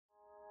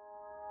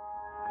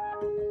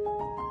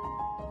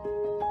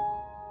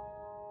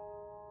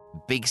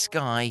Big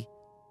sky,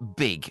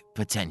 big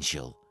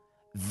potential.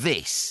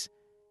 This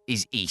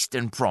is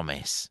Eastern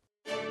Promise.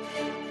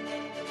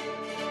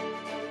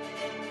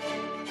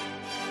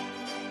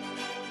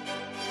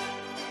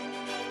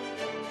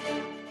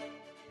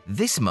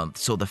 This month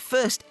saw the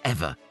first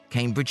ever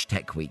Cambridge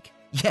Tech Week.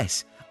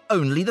 Yes,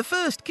 only the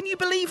first. Can you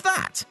believe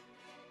that?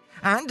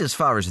 And as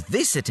far as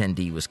this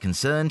attendee was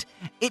concerned,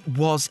 it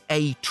was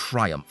a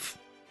triumph.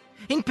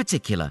 In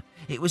particular,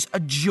 it was a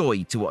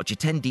joy to watch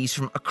attendees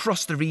from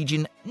across the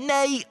region,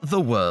 nay, the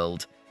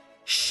world,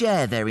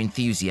 share their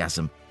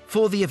enthusiasm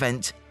for the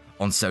event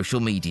on social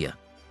media.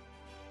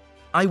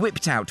 I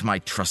whipped out my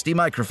trusty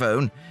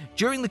microphone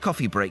during the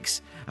coffee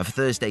breaks of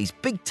Thursday's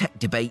Big Tech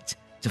debate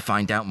to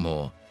find out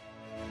more.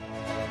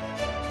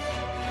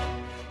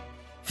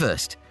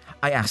 First,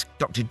 I asked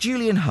Dr.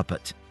 Julian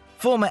Huppert,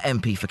 former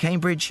MP for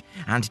Cambridge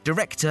and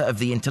Director of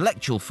the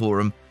Intellectual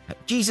Forum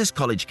at Jesus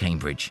College,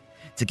 Cambridge,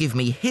 to give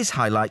me his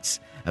highlights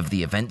of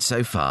the event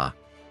so far.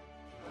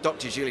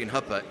 Dr. Julian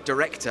Huppert,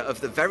 Director of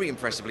the very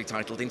impressively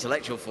titled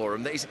Intellectual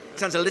Forum. That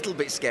sounds a little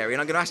bit scary, and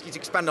I'm going to ask you to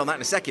expand on that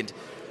in a second.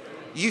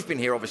 You've been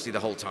here, obviously,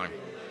 the whole time.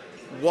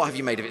 What have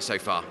you made of it so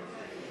far?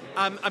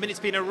 It's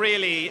been a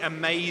really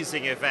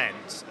amazing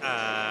event,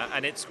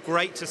 and it's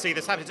great to see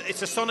this happen.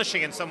 It's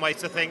astonishing in some ways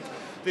to think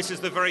this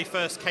is the very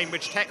first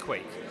Cambridge Tech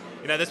Week.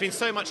 You know, there's been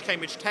so much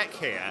Cambridge Tech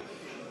here,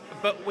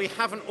 but we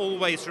haven't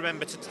always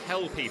remembered to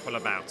tell people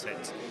about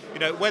it. You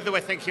know, whether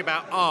we're thinking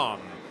about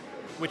ARM,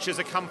 which is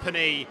a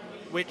company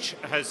which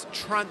has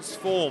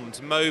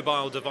transformed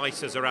mobile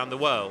devices around the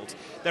world.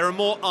 There are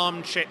more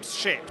ARM chips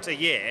shipped a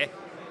year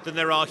than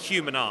there are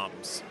human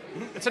arms.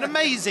 It's an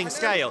amazing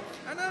scale.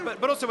 I know.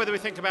 But also whether we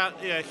think about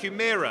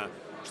Humira,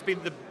 which has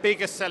been the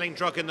biggest selling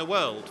drug in the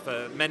world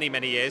for many,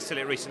 many years, till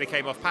it recently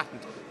came off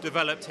patent,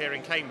 developed here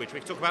in Cambridge. We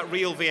talk about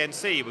Real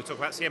VNC, we talk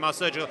about CMR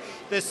Surgical.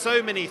 There's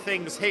so many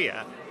things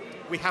here,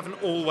 we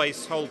haven't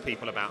always told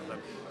people about them.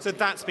 So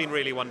that's been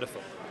really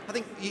wonderful. I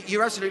think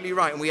you're absolutely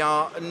right, and we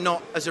are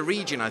not, as a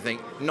region, I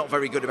think, not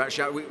very good about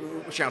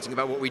shouting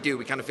about what we do.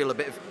 We kind of feel a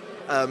bit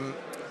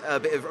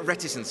of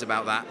reticence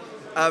about that.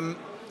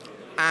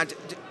 And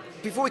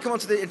before we come on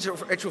to the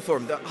intellectual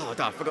forum,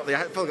 I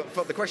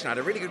forgot the question. I had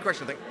a really good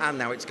question, I think, and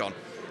now it's gone.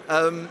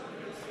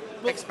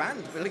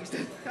 Expand, at least.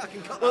 I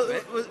can cut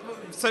that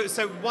bit.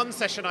 So one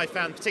session I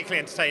found particularly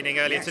entertaining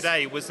earlier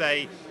today was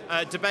a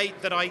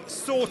debate that I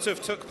sort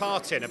of took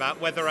part in about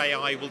whether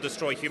AI will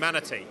destroy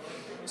humanity.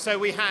 So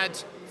we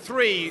had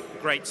 3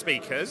 great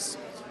speakers,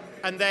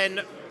 and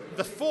then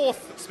the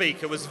 4th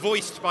speaker was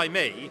voiced by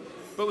me,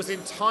 but was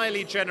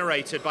entirely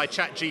generated by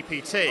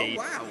ChatGPT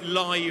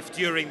live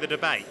during the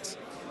debate.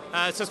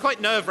 So it's quite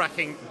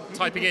nerve-wracking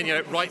typing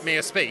in, write me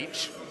a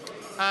speech.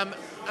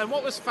 And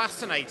what was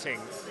fascinating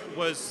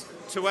was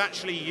to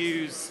actually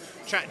use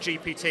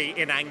ChatGPT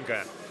in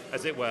anger,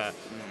 as it were.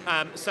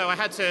 So I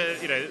had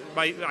to,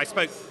 I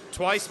spoke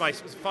twice. My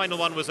final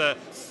one was a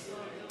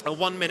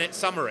 1-minute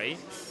summary.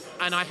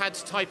 And I had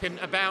to type in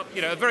about,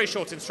 a very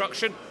short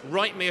instruction,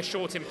 write me a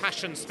short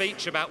impassioned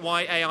speech about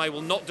why AI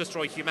will not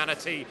destroy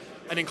humanity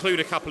and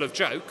include a couple of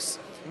jokes.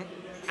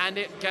 And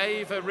it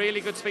gave a really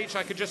good speech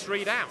I could just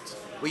read out.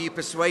 Were you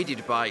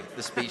persuaded by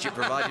the speech it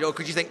provided, or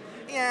could you think,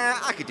 yeah,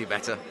 I could do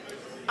better?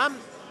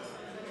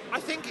 I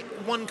think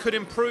one could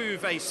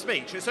improve a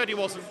speech. It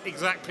certainly wasn't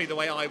exactly the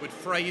way I would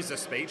phrase a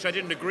speech. I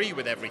didn't agree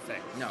with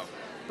everything. No.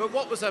 But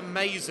what was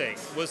amazing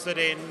was that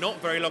in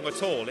not very long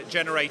at all, it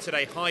generated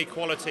a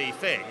high-quality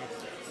thing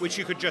which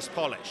you could just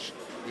polish.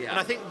 Yeah. And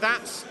I think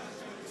that's...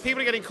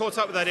 People are getting caught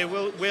up with that idea.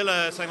 Will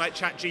something like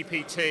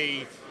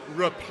ChatGPT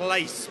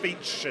replace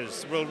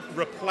speeches, will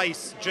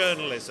replace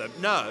journalism?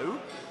 No,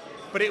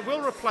 but it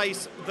will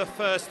replace the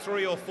first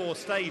 3 or 4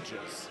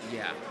 stages.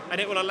 Yeah.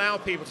 And it will allow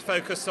people to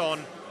focus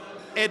on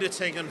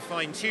editing and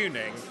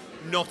fine-tuning,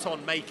 not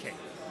on making.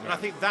 Yeah. And I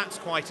think that's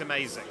quite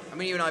amazing. I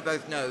mean, you and I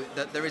both know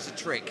that there is a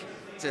trick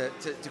to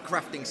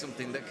crafting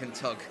something that can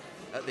tug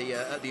at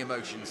the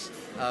emotions.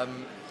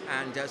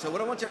 So what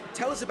I want to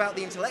tell us about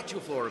the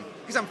Intellectual Forum,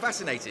 because I'm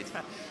fascinated.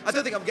 I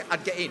don't think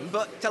I'd get in,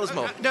 but tell us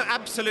more. No,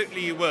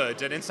 absolutely you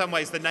would, and in some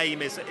ways the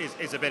name is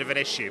a bit of an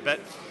issue.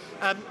 But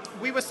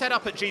we were set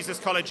up at Jesus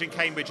College in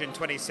Cambridge in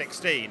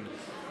 2016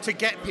 to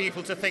get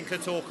people to think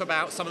and talk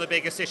about some of the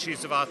biggest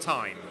issues of our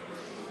time.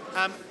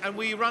 And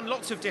we run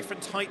lots of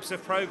different types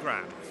of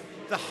programme.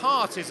 The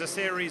heart is a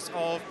series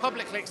of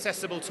publicly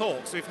accessible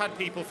talks. We've had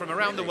people from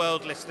around the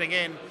world listening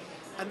in,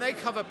 and they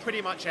cover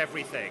pretty much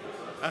everything.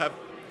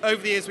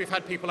 Over the years, we've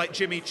had people like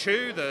Jimmy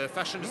Choo, the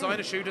fashion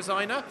designer, shoe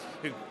designer,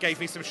 who gave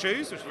me some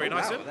shoes, which was very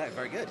nice of him. They're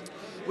very good.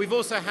 We've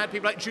also had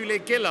people like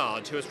Julia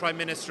Gillard, who was Prime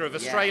Minister of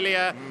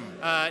Australia,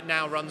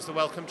 now runs the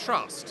Wellcome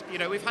Trust.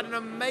 We've had an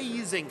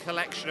amazing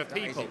collection of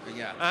people.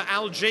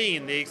 Al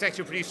Jean, the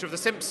executive producer of The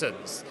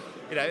Simpsons.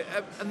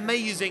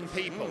 Amazing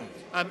people.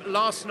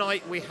 Last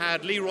night we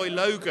had Leroy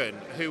Logan,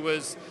 who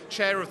was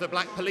chair of the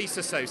Black Police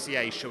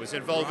Association, was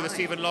involved with the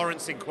Stephen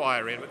Lawrence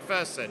inquiry in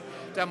Macpherson,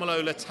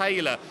 Damilola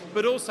Taylor,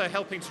 but also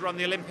helping to run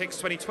the Olympics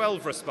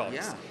 2012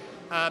 response.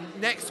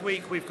 Next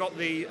week we've got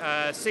the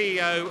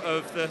CEO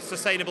of the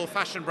sustainable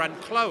fashion brand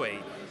Chloe,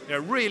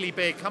 really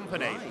big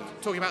company,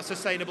 talking about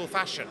sustainable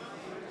fashion.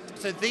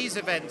 So these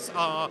events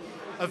are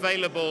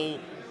available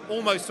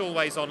almost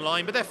always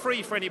online, but they're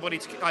free for anybody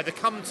to either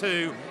come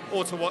to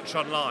or to watch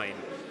online.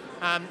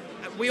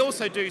 We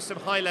also do some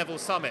high-level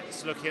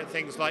summits looking at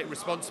things like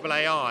responsible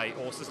AI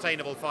or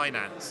sustainable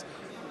finance.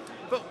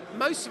 But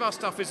most of our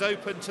stuff is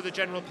open to the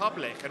general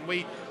public, and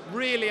we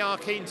really are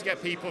keen to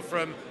get people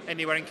from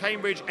anywhere in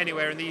Cambridge,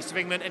 anywhere in the east of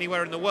England,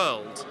 anywhere in the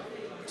world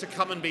to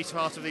come and be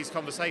part of these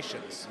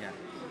conversations. Yeah.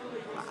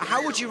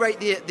 How would you rate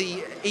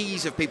the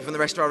ease of people from the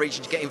rest of our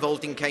region to get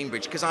involved in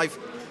Cambridge? Because I've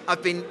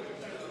been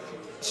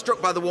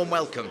struck by the warm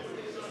welcome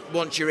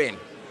once you're in,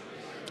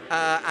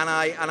 and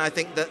I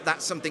think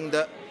that's something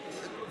that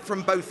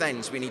from both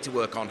ends we need to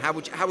work on. How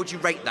would you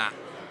rate that?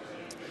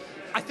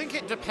 I think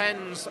it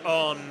depends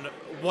on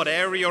what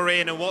area you're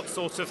in and what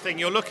sort of thing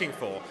you're looking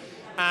for.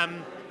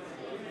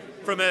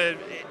 From an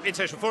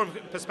international forum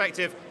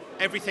perspective,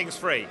 everything's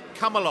free.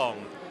 Come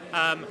along.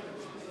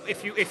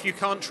 If you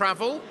can't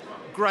travel,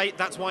 great,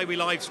 that's why we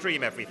live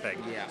stream everything.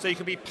 Yeah. So you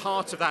can be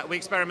part of that. We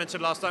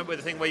experimented last time with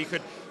a thing where you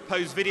could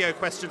pose video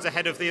questions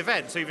ahead of the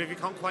event. So even if you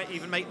can't quite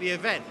even make the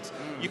event,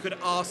 you could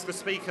ask the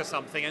speaker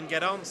something and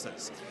get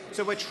answers.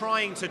 So we're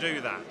trying to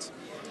do that.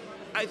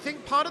 I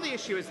think part of the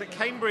issue is that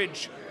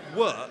Cambridge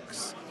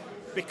works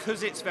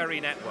because it's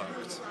very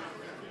networked.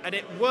 And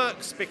it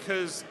works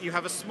because you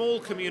have a small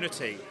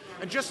community.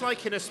 And just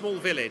like in a small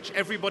village,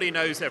 everybody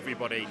knows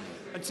everybody.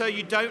 And so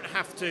you don't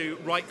have to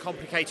write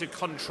complicated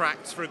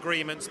contracts for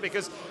agreements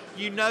because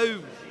you know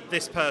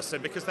this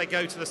person because they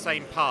go to the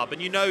same pub.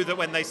 And you know that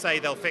when they say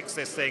they'll fix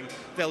this thing,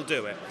 they'll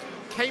do it.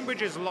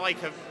 Cambridge is like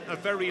a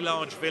very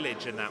large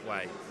village in that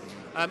way.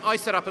 I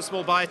set up a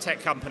small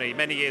biotech company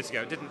many years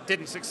ago.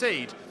 Didn't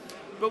succeed.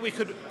 But we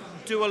could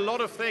do a lot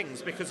of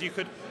things because you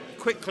could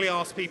quickly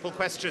ask people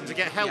questions and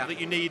get help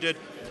that you needed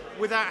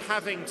without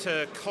having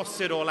to cost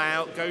it all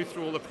out, go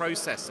through all the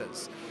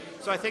processes.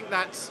 So I think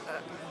that's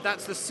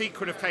the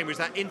secret of Cambridge,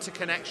 that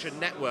interconnection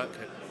network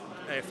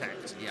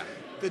effect. Yeah.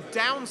 The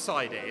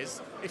downside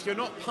is, if you're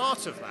not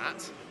part of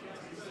that,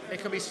 it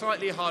can be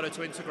slightly harder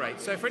to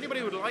integrate. So for anybody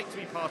who would like to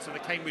be part of the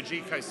Cambridge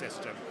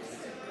ecosystem,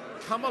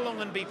 come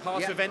along and be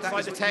part of events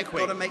like the Tech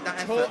Week. Got to make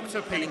that talk effort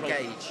to people, and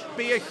engage.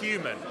 Be a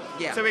human.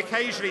 Yeah. So we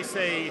occasionally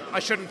see, I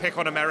shouldn't pick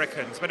on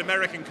Americans, but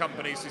American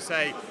companies who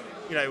say,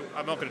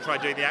 I'm not going to try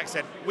doing the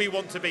accent, we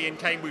want to be in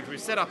Cambridge, we've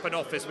set up an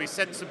office, we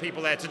sent some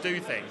people there to do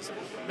things.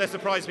 They're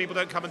surprised people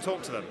don't come and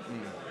talk to them.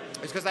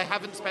 It's because they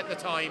haven't spent the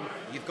time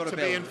to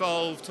be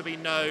involved, to be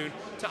known,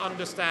 to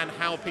understand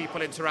how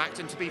people interact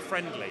and to be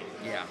friendly.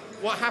 Yeah.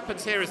 What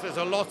happens here is there's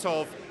a lot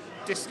of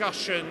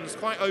discussions,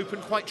 quite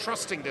open, quite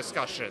trusting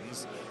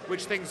discussions,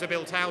 which things are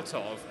built out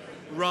of,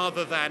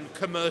 rather than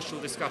commercial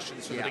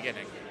discussions from the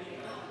beginning.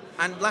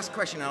 And last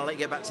question, and I'll let you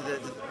get back to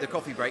the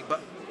coffee break,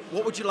 but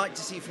what would you like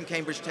to see from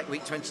Cambridge Tech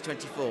Week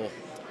 2024?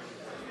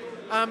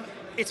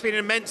 It's been an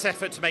immense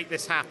effort to make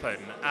this happen,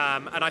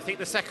 and I think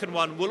the second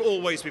one will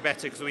always be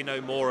better because we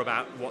know more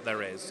about what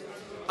there is.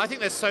 I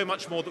think there's so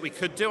much more that we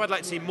could do. I'd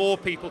like to see more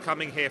people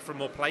coming here from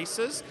more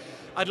places.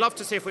 I'd love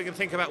to see if we can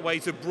think about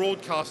ways of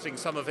broadcasting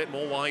some of it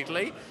more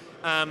widely.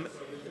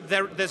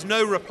 There's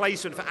no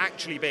replacement for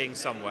actually being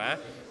somewhere,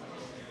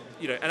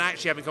 and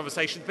actually having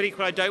conversations, but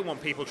equally I don't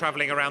want people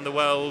travelling around the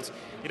world,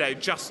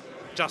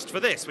 just for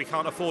this. We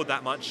can't afford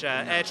that much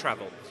air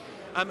travel.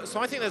 So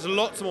I think there's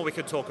lots more we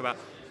could talk about.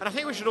 And I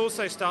think we should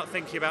also start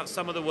thinking about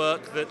some of the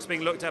work that's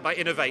being looked at by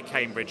Innovate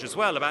Cambridge as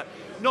well, about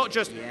not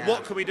just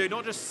what can we do,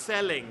 not just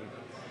selling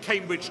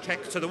Cambridge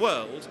tech to the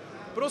world,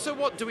 but also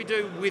what do we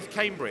do with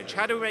Cambridge?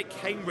 How do we make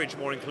Cambridge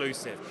more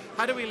inclusive?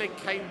 How do we link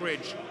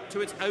Cambridge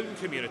to its own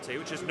community,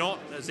 which is not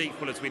as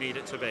equal as we need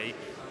it to be,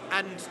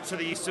 and to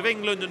the east of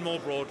England and more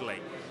broadly?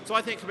 So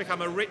I think it can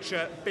become a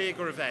richer,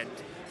 bigger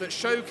event that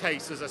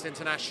showcases us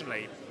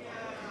internationally,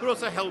 but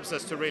also helps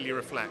us to really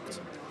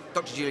reflect.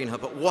 Dr. Julian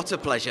Huppert, what a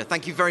pleasure.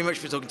 Thank you very much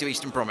for talking to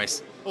Eastern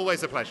Promise.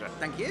 Always a pleasure.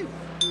 Thank you.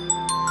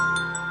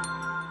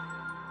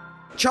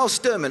 Charles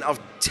Sturman of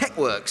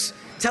TechWorks.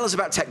 Tell us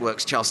about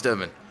TechWorks, Charles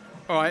Sturman.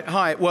 All right,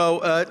 hi. Well,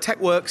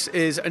 TechWorks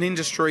is an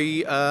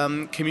industry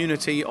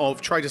community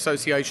of trade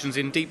associations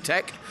in deep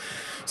tech.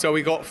 So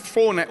we've got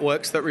 4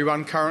 networks that we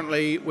run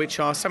currently, which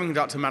are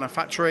semiconductor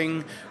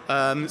manufacturing,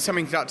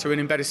 semiconductor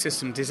and embedded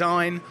system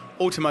design,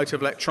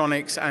 automotive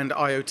electronics, and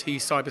IoT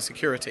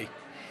cybersecurity.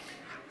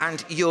 And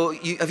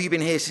have you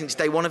been here since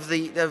day one of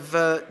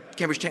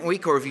Cambridge Tech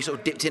Week, or have you sort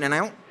of dipped in and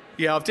out?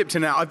 Yeah, I've dipped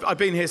in and out. I've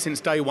been here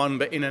since day one,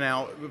 but in and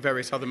out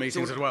various other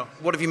meetings as well.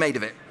 What have you made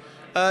of it?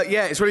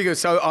 Yeah, it's really good.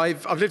 So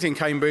I've lived in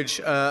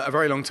Cambridge a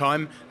very long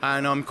time,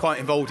 and I'm quite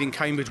involved in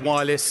Cambridge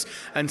Wireless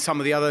and some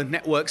of the other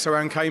networks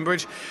around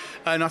Cambridge.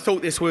 And I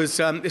thought this was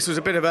a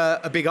bit of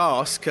a big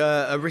ask,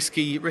 a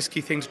risky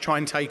thing to try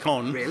and take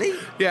on. Really?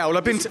 Yeah.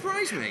 Well,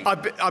 Surprised me.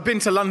 I've been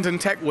to London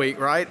Tech Week,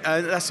 right?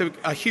 And that's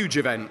a huge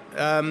event.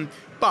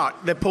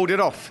 But they pulled it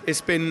off. It's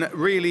been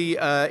really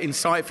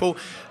insightful.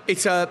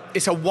 It's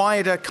a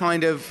wider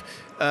kind of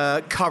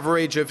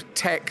coverage of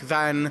tech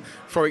than,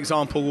 for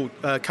example,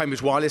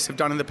 Cambridge Wireless have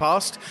done in the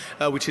past,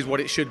 which is what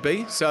it should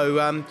be.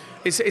 So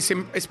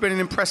it's been an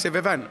impressive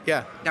event,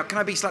 yeah. Now, can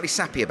I be slightly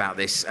sappy about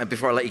this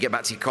before I let you get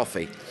back to your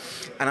coffee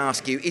and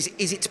ask you, is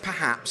it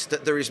perhaps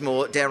that there is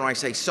more, dare I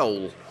say,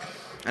 soul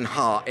and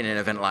heart in an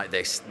event like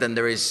this than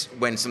there is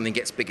when something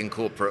gets big and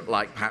corporate,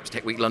 like perhaps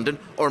Tech Week London?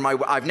 Or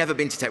I've never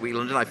been to Tech Week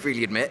London, I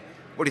freely admit.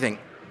 What do you think?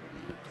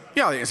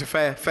 Yeah, I think it's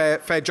a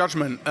fair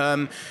judgment.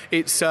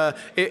 It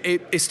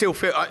still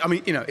feels. I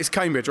mean, it's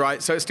Cambridge,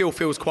 right? So it still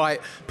feels quite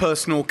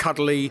personal,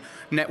 cuddly,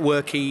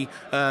 networky.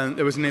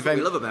 There was an event.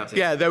 What we love about it.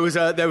 Yeah, there was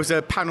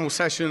a panel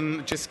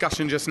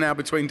discussion just now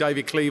between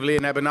David Cleveley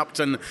and Eben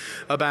Upton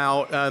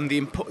about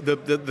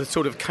the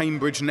sort of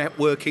Cambridge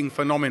networking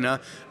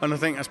phenomena, and I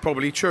think that's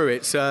probably true.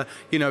 It's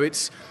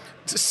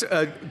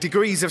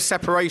degrees of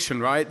separation,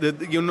 right?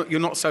 You're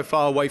not so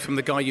far away from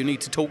the guy you need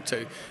to talk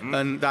to,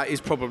 and that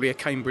is probably a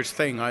Cambridge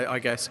thing, I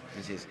guess.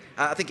 It is.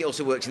 I think it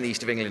also works in the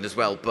East of England as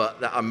well, but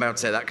I'm about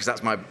to say that because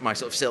that's my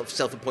sort of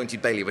self-appointed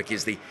bailiwick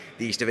is the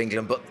East of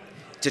England. But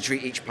to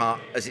treat each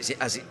part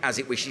as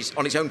it wishes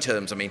on its own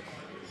terms. I mean,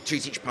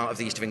 treat each part of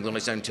the East of England on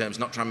its own terms,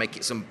 not try and make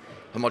it some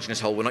homogenous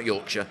whole. We're not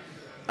Yorkshire.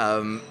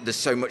 There's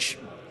so much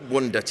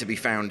wonder to be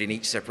found in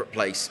each separate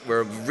place.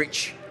 We're a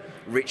rich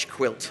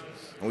quilt.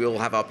 And we all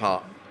have our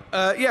part.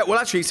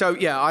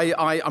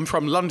 I'm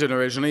from London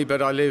originally,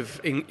 but I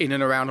live in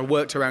and around and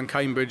worked around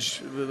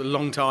Cambridge a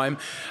long time.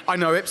 I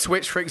know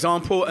Ipswich, for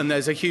example, and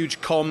there's a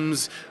huge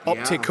comms,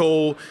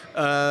 optical,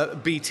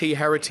 BT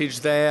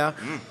heritage there.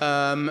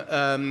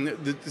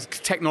 The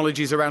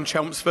technologies around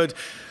Chelmsford.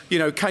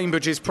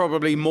 Cambridge is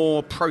probably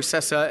more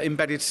processor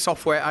embedded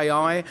software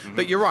AI,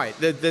 but you're right.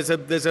 There's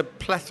a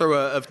plethora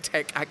of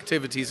tech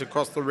activities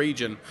across the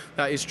region.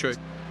 That is true.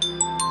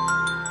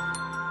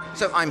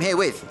 So I'm here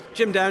with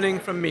Jim Downing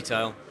from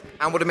Metail.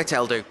 And what do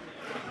Metail do?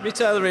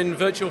 Metail are in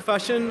virtual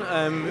fashion.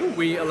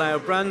 We allow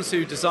brands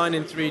who design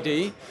in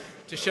 3D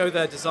to show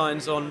their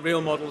designs on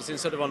real models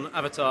instead of on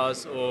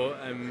avatars or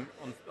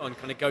on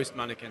kind of ghost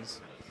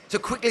mannequins. So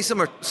quickly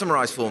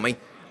summarise for me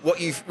what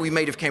we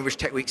made of Cambridge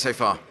Tech Week so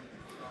far.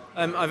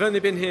 I've only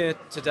been here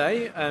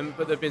today,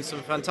 but there have been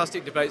some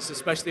fantastic debates,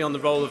 especially on the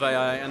role of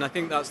AI, and I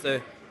think that's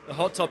the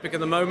hot topic at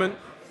the moment.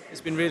 It's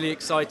been really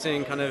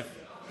exciting kind of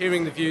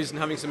hearing the views and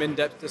having some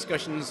in-depth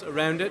discussions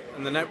around it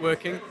and the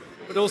networking,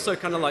 but also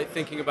kind of like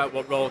thinking about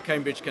what role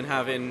Cambridge can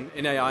have in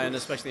AI and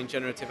especially in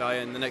generative AI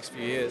in the next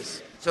few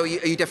years. So are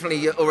you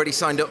definitely already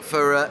signed up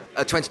for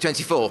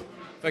 2024?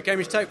 For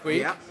Cambridge Tech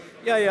Week?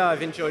 Yeah,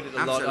 I've enjoyed it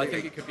a lot. I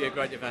think it could be a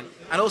great event.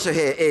 And also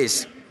here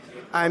is...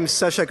 I'm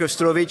Sasha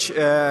Kostrovich.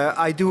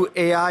 I do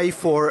AI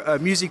for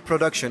music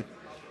production.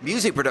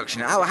 Music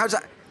production? How's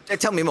that?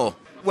 Tell me more.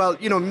 Well,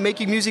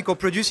 making music or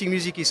producing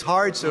music is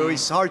hard, so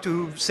it's hard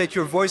to set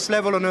your voice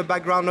level on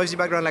a noisy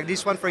background like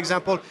this one, for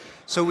example.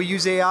 So we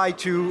use AI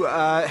to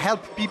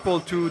help people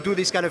to do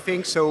this kind of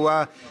thing.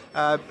 So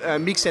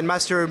mix and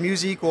master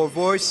music or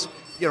voice,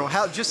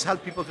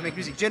 help people to make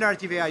music.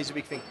 Generative AI is a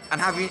big thing.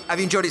 And have you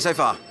enjoyed it so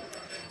far?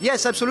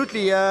 Yes,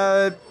 absolutely.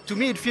 To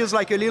me, it feels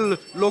like a little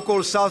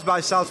local South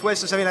by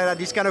Southwest or something like that.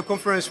 This kind of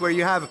conference where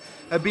you have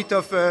a bit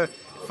of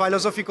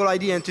philosophical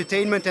idea,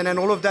 entertainment, and then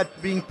all of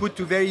that being put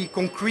to very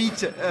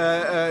concrete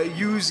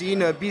use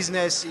in a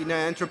business, in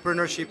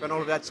entrepreneurship, and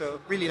all of that. So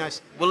really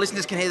nice. Well,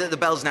 listeners can hear that the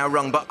bell's now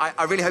rung, but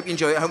I really hope you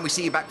enjoy it. I hope we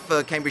see you back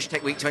for Cambridge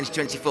Tech Week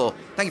 2024.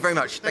 Thank you very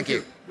much. Thank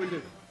you. Will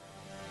do.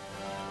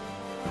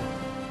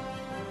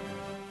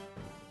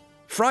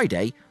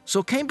 Friday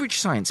saw Cambridge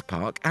Science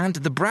Park and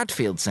the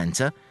Bradfield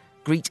Centre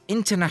greet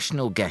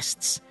international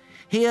guests,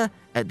 here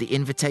at the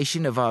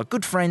invitation of our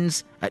good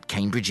friends at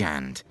Cambridge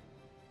And.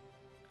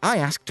 I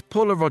asked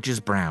Paula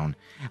Rogers-Brown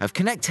of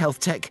Connect Health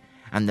Tech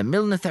and the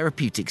Milner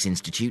Therapeutics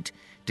Institute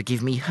to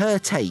give me her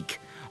take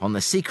on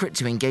the secret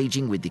to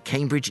engaging with the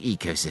Cambridge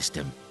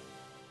ecosystem.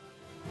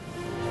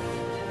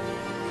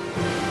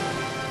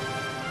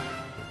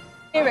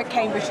 Here at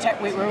Cambridge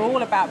Tech Week, we're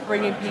all about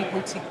bringing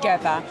people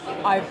together.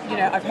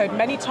 I've heard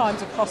many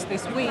times across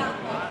this week,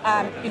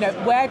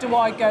 where do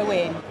I go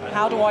in?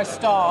 How do I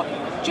start?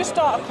 Just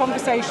start a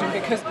conversation,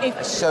 because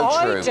if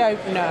I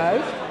don't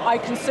know, I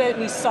can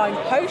certainly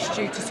signpost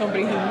you to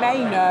somebody who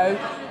may know,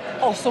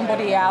 or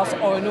somebody else,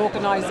 or an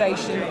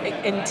organisation,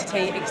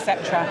 entity,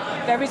 etc.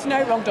 There is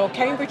no wrong door.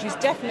 Cambridge is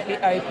definitely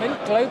open,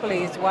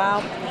 globally as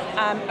well,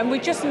 and we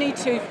just need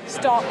to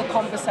start the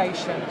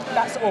conversation.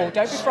 That's all.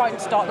 Don't be frightened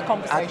to start the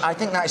conversation. I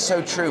think that is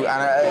so true,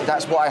 and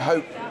that's what I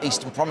hope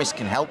Eastern Promise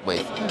can help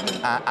with,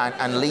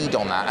 and lead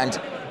on that. And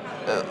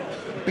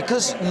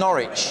because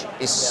Norwich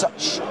is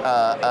such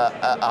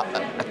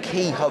a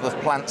key hub of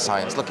plant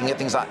science, looking at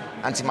things like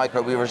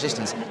antimicrobial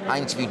resistance, I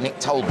interviewed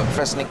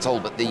Professor Nick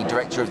Talbot, the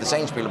director of the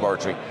Sainsbury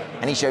Laboratory,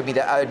 and he showed me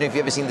that, I don't know if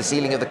you've ever seen the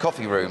ceiling of the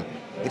coffee room,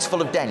 it's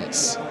full of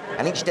dents,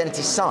 and each dent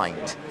is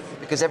signed,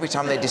 because every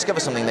time they discover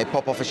something, they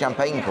pop off a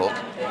champagne cork,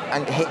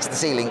 and it hits the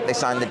ceiling, they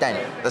sign the dent.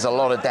 There's a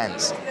lot of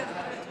dents.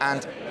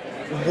 And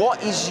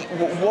what is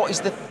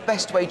the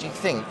best way, do you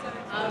think,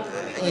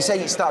 you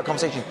say you start a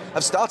conversation,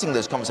 of starting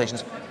those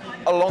conversations?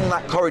 along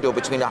that corridor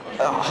between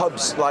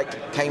hubs like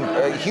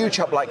a huge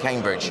hub like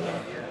Cambridge,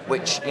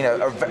 which, you know,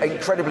 are an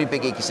incredibly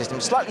big ecosystem,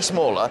 slightly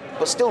smaller,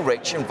 but still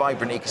rich and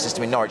vibrant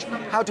ecosystem in Norwich.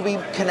 How do we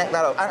connect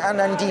that up? And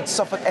indeed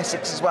Suffolk,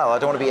 Essex as well. I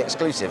don't want to be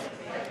exclusive.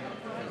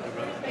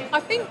 I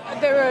think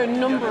there are a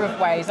number of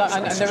ways,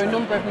 and there are a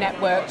number of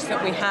networks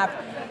that we have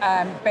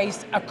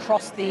based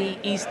across the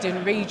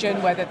eastern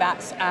region, whether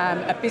that's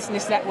a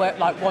business network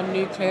like One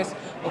Nucleus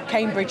or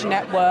Cambridge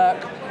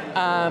Network.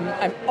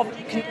 And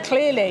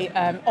clearly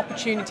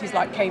opportunities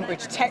like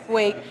Cambridge Tech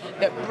Week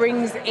that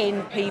brings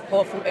in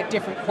people from at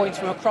different points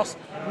from across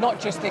not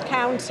just the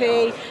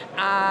county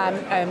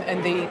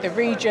and the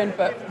region,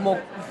 but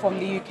more from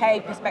the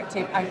UK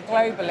perspective and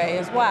globally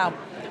as well.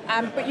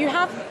 But you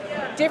have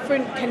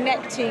different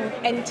connecting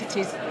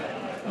entities.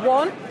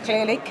 One,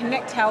 clearly,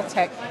 Connect Health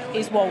Tech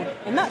is one,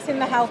 and that's in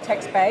the health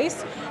tech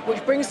space,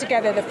 which brings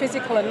together the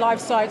physical and life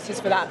sciences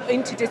for that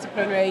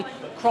interdisciplinary,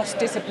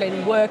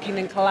 cross-discipline working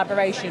and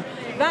collaboration.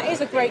 That is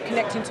a great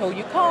connecting tool.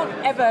 You can't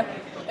ever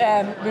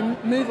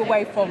move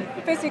away from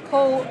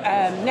physical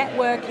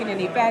networking and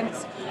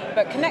events,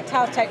 but Connect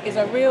Health Tech is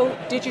a real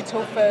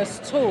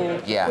digital-first tool,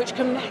 which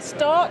can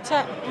start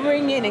to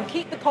bring in and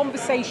keep the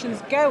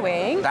conversations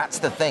going. That's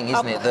the thing,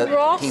 isn't it?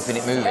 Keeping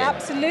it moving.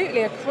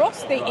 Absolutely,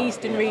 across the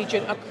eastern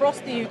region, across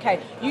the UK.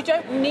 You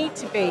don't need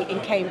to be in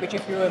Cambridge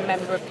if you're a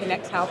member of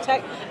Connect Health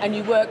Tech and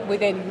you work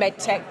within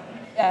medtech,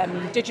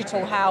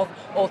 digital health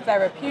or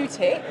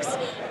therapeutics.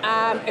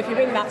 If you're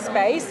in that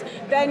space,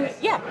 then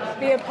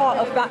be a part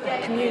of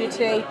that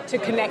community to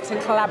connect and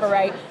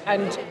collaborate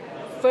and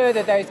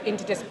further those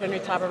interdisciplinary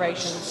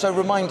collaborations. So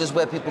remind us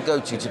where people go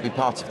to be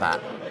part of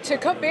that.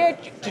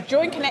 To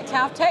join Connect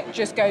Health Tech,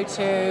 just go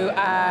to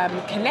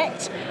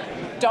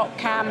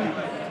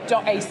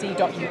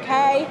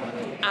connect.cam.ac.uk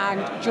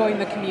and join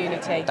the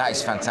community. That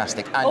is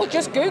fantastic. And or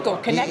just Google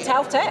Connect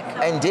Health Tech.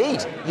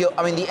 Indeed.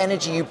 The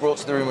energy you brought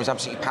to the room was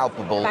absolutely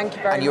palpable. Thank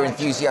you very much. And your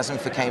enthusiasm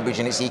for Cambridge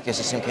and its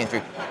ecosystem came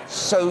through.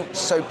 So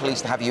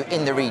pleased to have you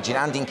in the region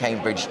and in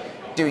Cambridge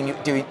doing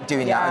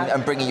that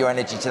and bringing your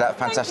energy to that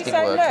fantastic work.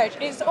 Thank you so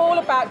much. It's all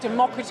about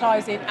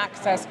democratising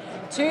access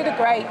to the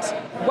great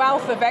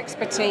wealth of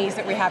expertise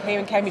that we have here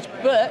in Cambridge,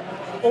 but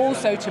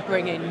also to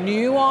bring in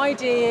new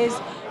ideas,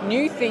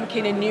 new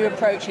thinking and new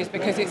approaches,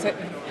 because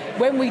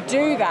when we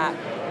do that,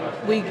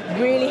 we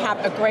really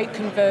have a great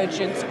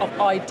convergence of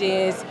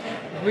ideas,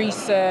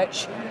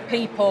 research,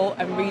 people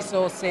and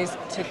resources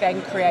to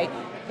then create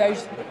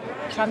those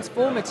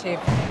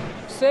transformative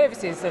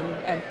services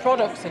and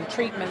products and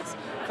treatments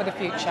for the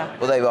future.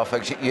 Well, there you are,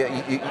 folks.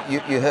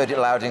 You heard it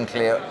loud and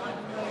clear.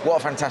 What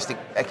a fantastic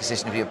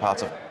ecosystem to be a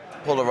part of.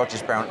 Paula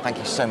Rogers-Brown, thank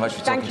you so much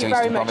for talking to us. Thank you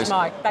very much,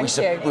 Mike. Thank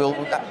you. We're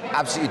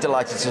absolutely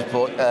delighted to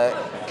support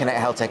Connect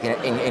Health Tech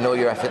in all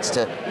your efforts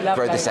to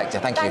grow the sector.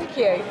 Thank you. Thank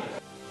you.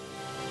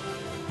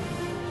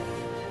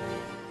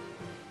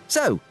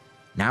 So,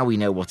 now we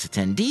know what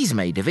attendees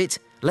made of it,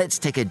 let's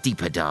take a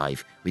deeper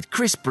dive with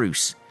Chris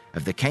Bruce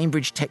of the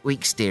Cambridge Tech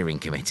Week Steering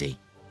Committee.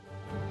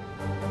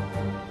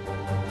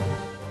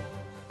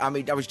 I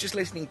was just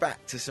listening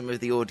back to some of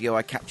the audio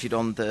I captured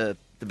on the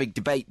big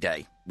debate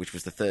day, which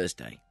was the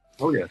Thursday.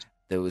 Oh, yes.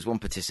 There was one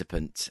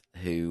participant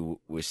who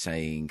was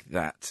saying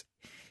that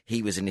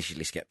he was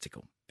initially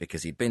sceptical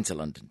because he'd been to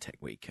London Tech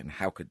Week and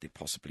how could they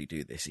possibly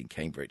do this in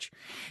Cambridge?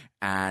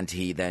 And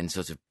he then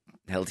sort of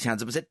held his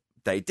hands up and said,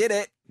 they did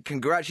it.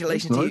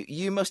 Congratulations to you.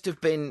 You must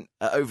have been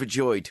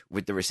overjoyed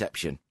with the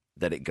reception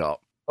that it got.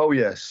 Oh,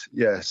 yes.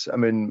 Yes.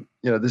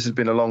 This has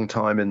been a long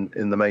time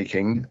in the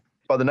making.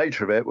 By the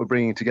nature of it, we're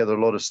bringing together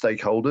a lot of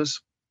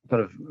stakeholders,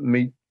 kind of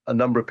meet a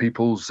number of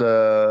people's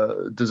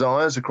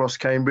desires across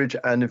Cambridge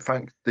and, in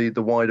fact, the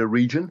wider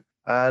region.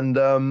 And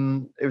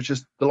it was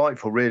just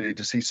delightful, really,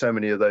 to see so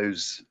many of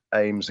those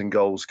aims and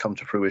goals come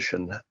to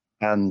fruition.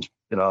 And,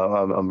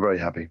 I'm very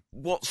happy.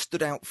 What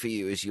stood out for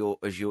you as your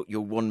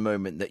one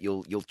moment that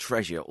you'll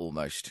treasure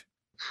almost?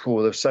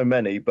 Oh, there's so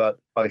many, but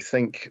I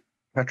think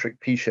Patrick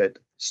Pichette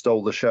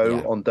stole the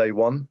show on day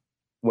one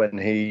when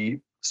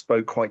he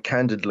spoke quite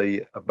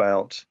candidly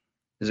about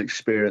his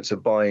experience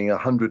of buying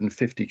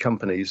 150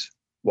 companies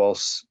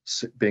whilst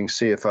being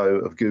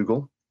CFO of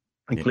Google,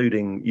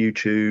 including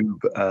YouTube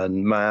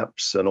and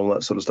Maps and all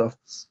that sort of stuff,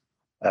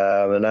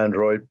 and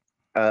Android,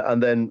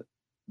 and then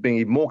being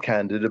even more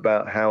candid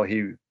about how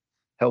he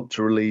helped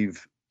to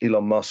relieve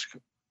Elon Musk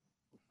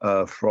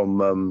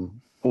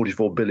from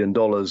 $44 billion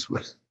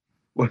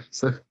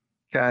worth of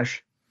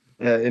cash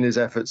in his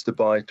efforts to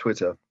buy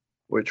Twitter,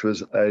 which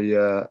was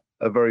a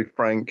very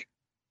frank,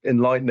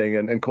 enlightening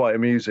and quite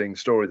amusing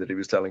story that he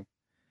was telling.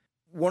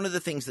 One of the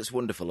things that's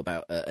wonderful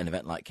about an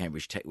event like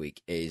Cambridge Tech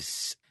Week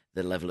is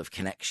the level of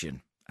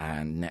connection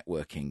and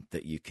networking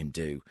that you can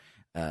do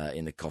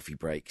in the coffee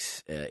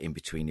breaks in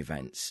between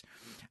events.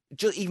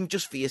 Even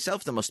just for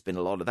yourself, there must have been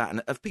a lot of that.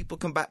 And have people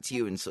come back to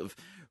you and sort of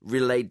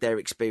relayed their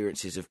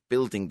experiences of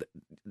building,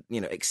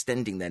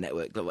 extending their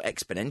network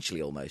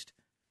exponentially almost?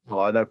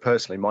 Well, I know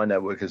personally my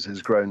network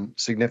has grown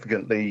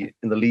significantly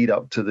in the lead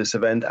up to this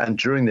event and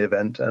during the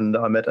event, and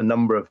I met a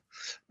number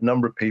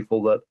of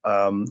people that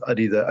I'd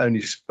either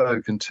only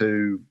spoken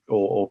to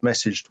or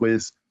messaged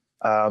with,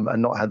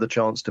 and not had the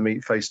chance to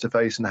meet face to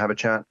face and have a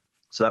chat.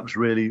 So that was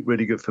really,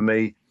 really good for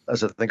me.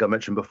 As I think I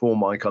mentioned before,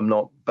 Mike, I'm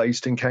not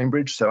based in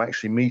Cambridge, so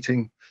actually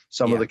meeting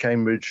some of the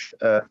Cambridge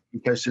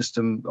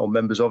ecosystem or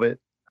members of it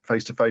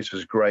face to face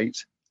was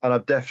great, and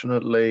I've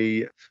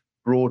definitely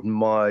broadened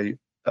my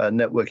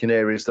network in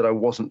areas that I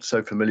wasn't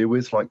so familiar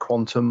with, like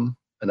quantum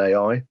and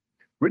AI.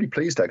 Really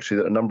pleased, actually,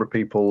 that a number of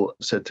people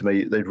said to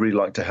me they'd really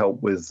like to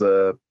help with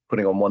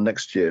putting on one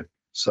next year.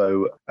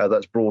 So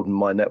that's broadened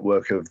my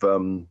network of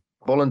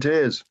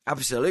volunteers.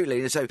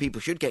 Absolutely. So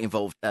people should get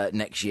involved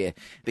next year,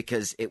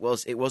 because it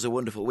was a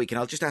wonderful week. And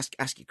I'll just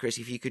ask you, Chris,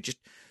 if you could just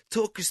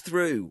talk us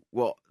through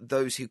what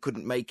those who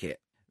couldn't make it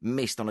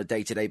missed on a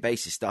day-to-day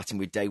basis, starting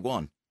with day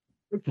one.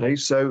 Okay,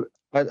 so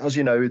as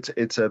you know,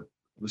 it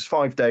was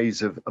 5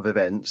 days of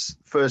events.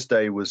 First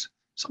day was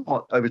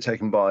somewhat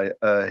overtaken by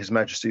His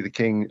Majesty the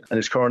King and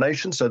his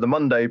coronation. So the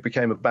Monday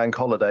became a bank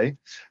holiday,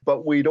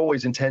 but we'd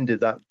always intended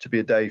that to be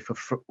a day for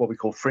what we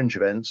call fringe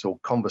events or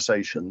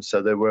conversations.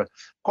 So there were,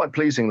 quite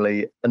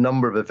pleasingly, a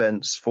number of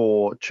events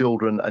for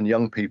children and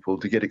young people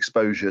to get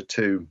exposure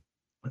to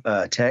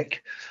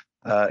tech,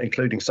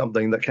 including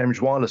something that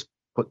Cambridge Wireless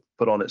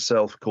put on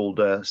itself called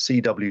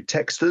CW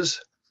Texters,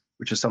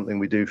 which is something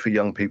we do for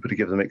young people to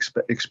give them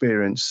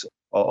experience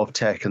of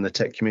tech and the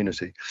tech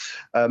community.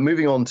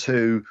 Moving on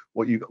to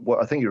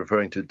what I think you're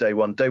referring to, day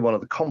one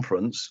of the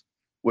conference,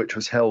 which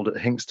was held at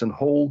Hingston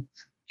Hall,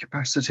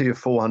 capacity of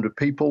 400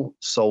 people,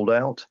 sold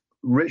out,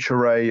 rich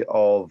array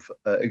of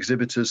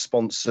exhibitors,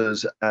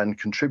 sponsors, and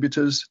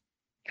contributors.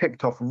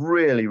 Kicked off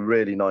really,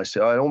 really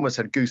nicely. I almost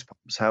had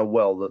goosebumps how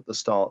well that the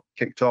start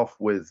kicked off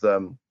with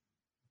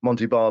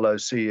Monty Barlow,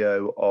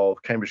 CEO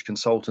of Cambridge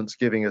Consultants,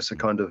 giving us a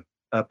kind of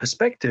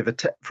perspective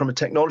from a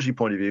technology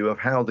point of view of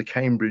how the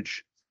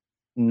Cambridge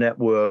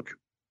network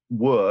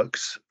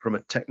works from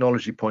a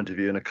technology point of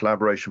view and a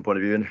collaboration point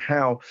of view, and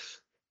how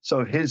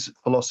some of his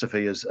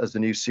philosophy as the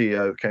new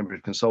CEO of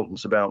Cambridge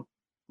Consultants about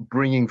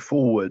bringing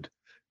forward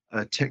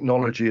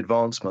technology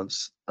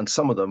advancements, and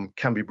some of them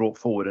can be brought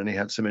forward. And he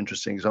had some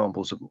interesting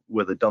examples of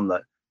where they've done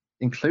that,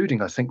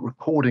 including, I think,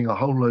 recording a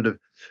whole load of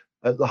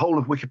the whole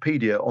of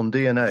Wikipedia on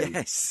DNA.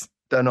 Yes.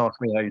 Don't ask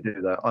me how you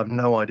do that. I have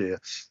no idea,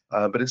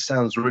 but it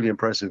sounds really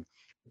impressive.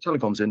 The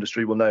telecoms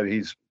industry will know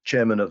he's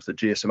chairman of the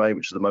GSMA,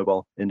 which is the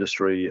Mobile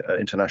Industry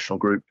International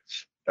Group,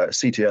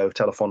 CTO of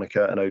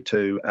Telefonica and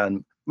O2,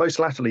 and most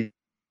latterly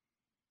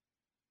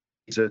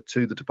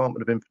to the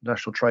Department of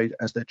International Trade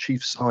as their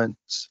chief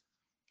science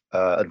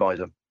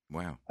advisor.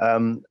 Wow.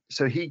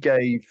 So he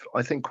gave,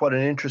 I think, quite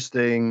an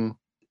interesting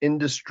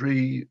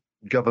industry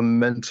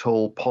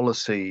governmental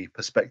policy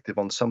perspective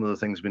on some of the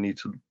things we need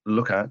to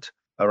look at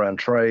around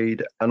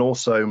trade, and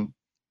also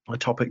a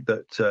topic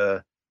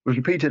that was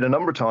repeated a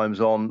number of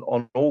times on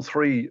all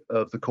three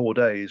of the core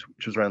days,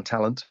 which was around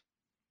talent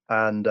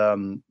and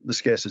the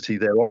scarcity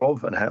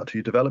thereof and how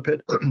to develop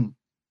it.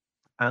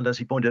 And as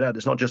he pointed out,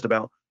 it's not just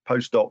about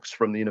postdocs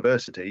from the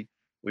university.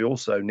 We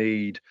also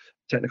need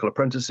technical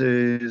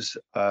apprentices.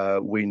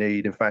 We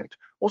need, in fact,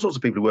 all sorts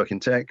of people who work in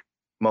tech,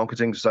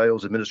 marketing,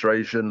 sales,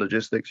 administration,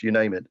 logistics, you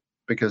name it,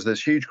 because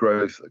there's huge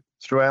growth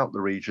throughout the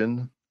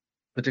region.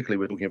 Particularly,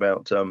 we're talking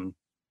about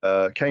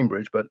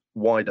Cambridge, but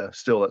wider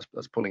still,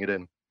 that's pulling it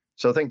in.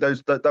 So I think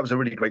that was a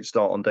really great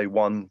start on day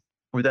one.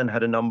 We then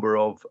had a number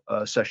of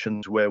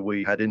sessions where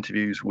we had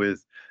interviews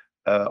with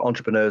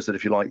entrepreneurs that,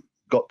 if you like,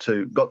 got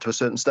to a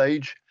certain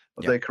stage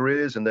of their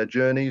careers and their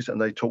journeys,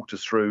 and they talked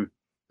us through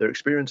their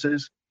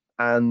experiences.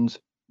 And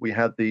we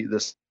had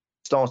the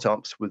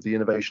startups with the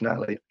Innovation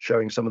Alley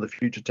showing some of the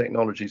future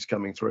technologies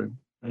coming through.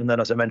 And then,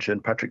 as I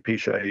mentioned, Patrick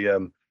Pichet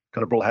kind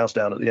of brought the house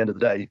down at the end of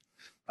the day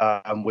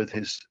with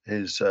his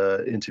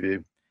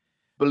interview.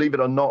 Believe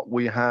it or not,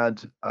 we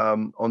had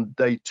on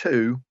day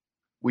two,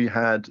 we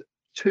had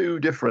two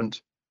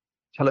different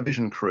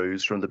television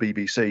crews from the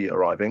BBC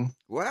arriving.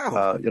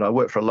 Wow. I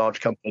worked for a large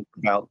company for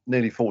about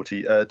nearly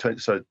 30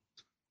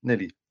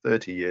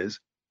 years.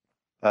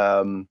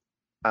 And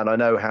I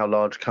know how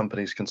large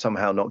companies can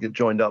somehow not get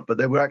joined up, but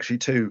there were actually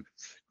two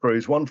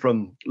crews, one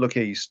from Look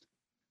East,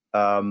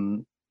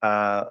 and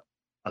I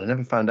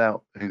never found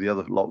out who the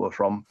other lot were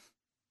from.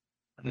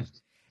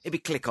 It'd be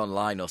Click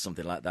Online or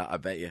something like that, I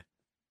bet you.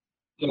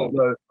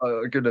 No,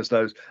 goodness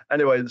knows.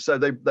 Anyway, so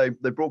they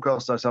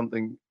broadcast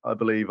something, I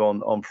believe,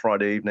 on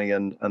Friday evening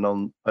and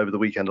on over the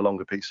weekend, a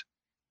longer piece.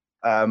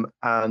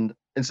 And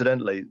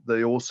incidentally,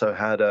 they also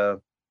had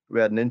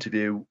we had an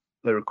interview.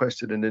 They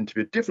requested an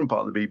interview, different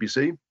part of the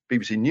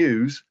BBC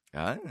News,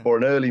 for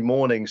an early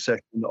morning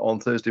session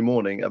on Thursday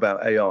morning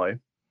about AI.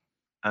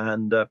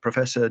 And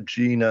Professor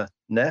Gina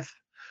Neff,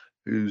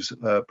 who's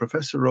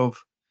Professor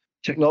of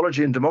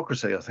Technology and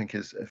Democracy, I think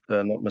is, if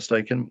I'm not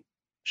mistaken,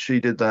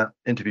 she did that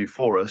interview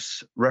for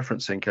us,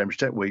 referencing Cambridge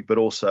Tech Week, but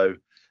also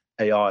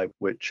AI,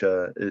 which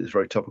is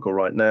very topical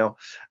right now,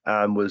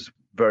 and was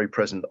very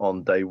present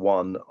on day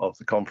one of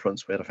the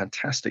conference. We had a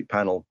fantastic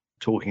panel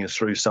talking us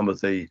through some of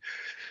the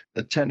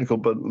technical,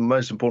 but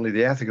most importantly,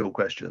 the ethical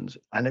questions.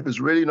 And it was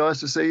really nice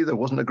to see there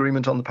wasn't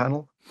agreement on the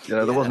panel.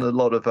 There wasn't a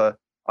lot of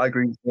I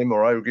agree with him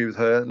or I agree with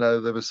her. No,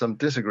 there was some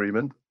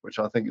disagreement, which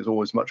I think is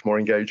always much more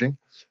engaging.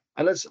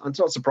 And it's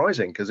not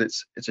surprising because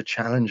it's a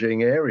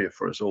challenging area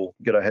for us all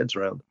to get our heads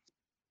around.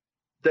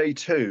 Day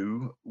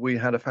 2, we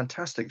had a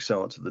fantastic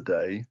start to the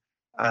day.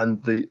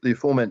 And the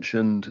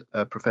aforementioned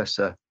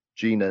Professor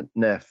Gina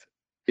Neff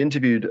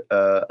interviewed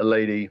a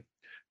lady,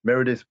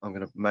 Meredith, I'm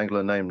going to mangle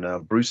her name now,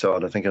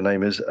 Broussard, I think her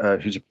name is,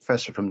 who's a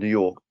professor from New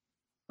York.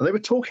 And they were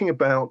talking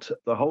about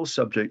the whole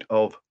subject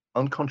of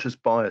unconscious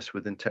bias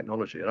within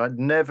technology. And I'd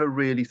never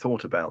really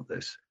thought about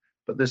this,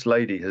 but this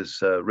lady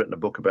has written a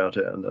book about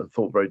it and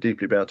thought very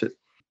deeply about it.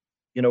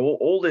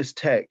 All this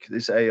tech,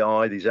 this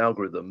AI, these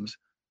algorithms,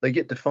 they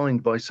get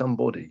defined by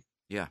somebody.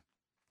 Yeah.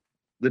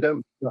 They don't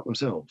do that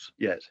themselves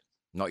yet.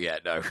 Not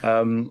yet, no.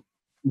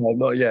 No,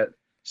 not yet.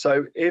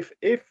 So if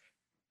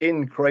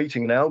in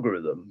creating an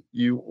algorithm,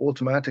 you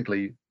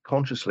automatically,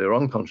 consciously or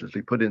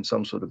unconsciously put in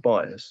some sort of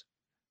bias,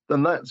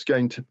 then that's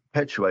going to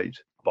perpetuate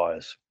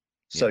bias.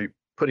 So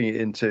putting it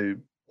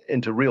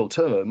into real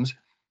terms,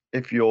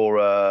 if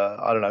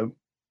you're,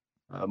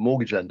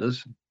 mortgage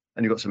lenders,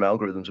 and you've got some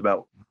algorithms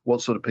about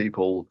what sort of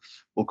people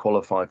will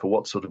qualify for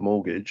what sort of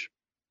mortgage,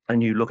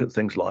 and you look at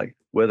things like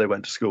where they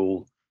went to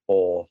school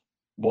or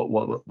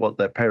what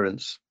their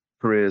parents'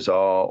 careers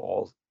are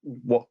or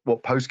what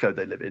postcode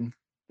they live in,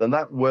 then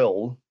that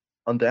will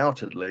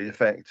undoubtedly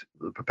affect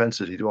the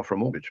propensity to offer a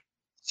mortgage.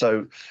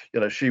 So,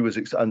 she was,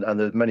 and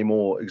there's many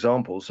more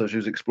examples. So she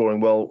was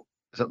exploring, well,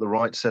 is that the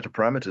right set of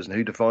parameters and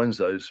who defines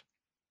those?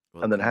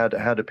 Well, and then how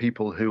do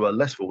people who are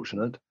less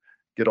fortunate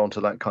get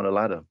onto that kind of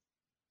ladder?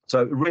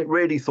 So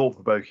really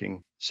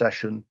thought-provoking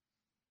session.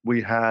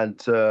 We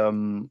had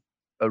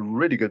a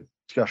really good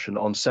discussion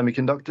on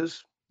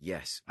semiconductors.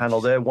 Yes.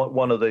 Panel there.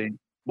 One of the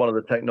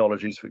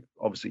technologies,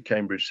 obviously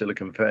Cambridge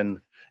Silicon Fen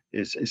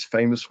is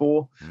famous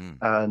for,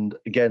 and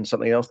again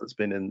something else that's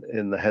been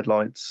in the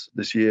headlights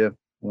this year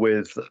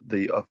with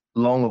the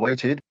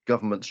long-awaited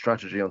government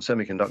strategy on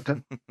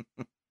semiconductor,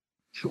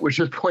 which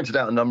was pointed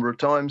out a number of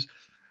times.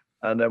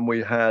 And then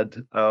we had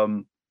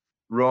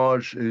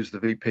Raj, who's the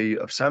VP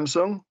of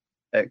Samsung,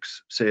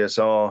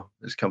 ex-CSR.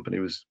 His company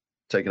was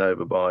taken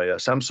over by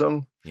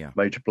Samsung,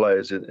 major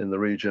players in the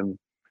region.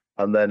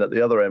 And then at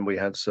the other end, we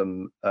had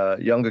some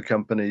younger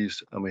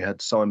companies, and we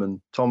had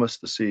Simon Thomas,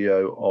 the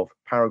CEO of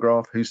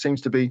Paragraph, who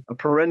seems to be a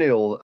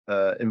perennial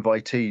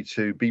invitee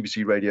to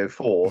BBC Radio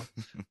 4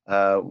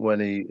 when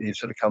he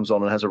sort of comes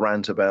on and has a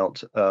rant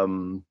about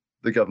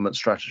the government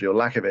strategy or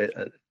lack of it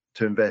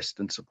to invest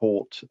and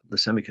support the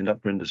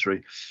semiconductor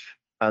industry.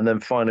 And then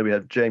finally, we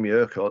had Jamie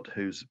Urquhart,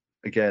 who's,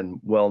 again,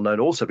 well known,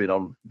 also been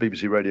on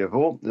BBC Radio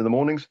 4 in the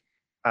mornings,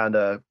 and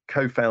a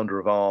co-founder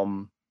of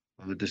ARM,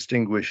 a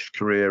distinguished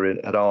career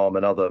at ARM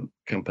and other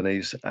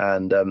companies,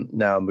 and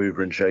now a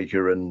mover and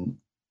shaker and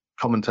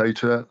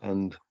commentator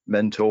and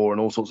mentor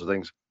and all sorts of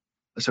things.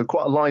 So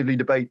quite a lively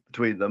debate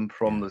between them,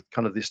 from the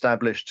kind of the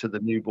established to the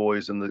new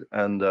boys,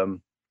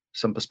 and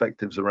some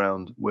perspectives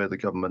around where the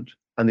government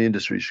and the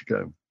industry should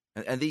go.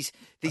 And these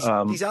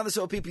aren't the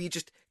sort of people you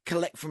just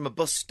collect from a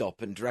bus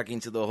stop and drag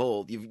into the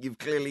hall. You've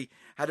clearly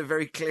had a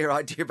very clear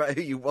idea about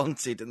who you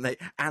wanted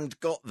and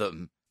got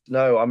them.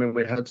 No, I mean,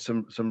 we had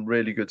some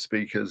really good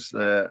speakers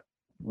there.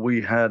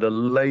 We had a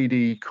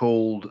lady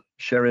called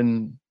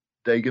Sherin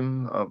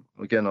Dagum.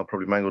 Again, I'll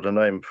probably mangle her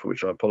name, for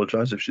which I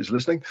apologise if she's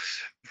listening,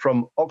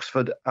 from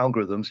Oxford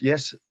Algorithms.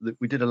 Yes,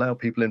 we did allow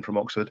people in from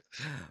Oxford.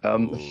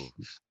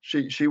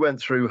 She went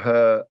through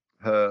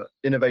her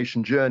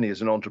innovation journey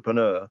as an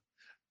entrepreneur.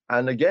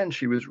 And again,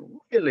 she was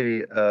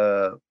really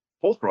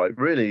forthright,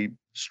 really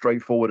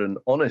straightforward and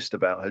honest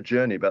about her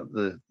journey, about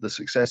the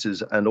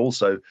successes and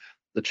also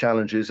the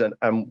challenges, and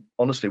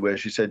honestly, where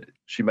she said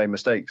she made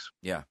mistakes.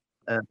 Yeah.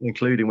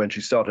 Including when she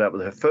started out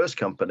with her first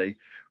company,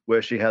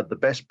 where she had the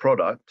best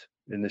product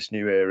in this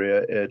new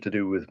area to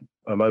do with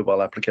a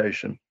mobile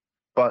application,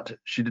 but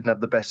she didn't have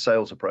the best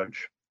sales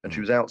approach, and she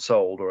was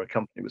outsold, or a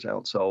company was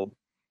outsold.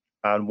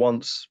 And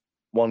once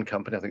one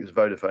company, I think it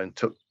was Vodafone,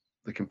 took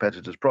the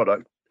competitor's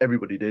product,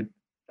 everybody did,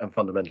 and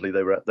fundamentally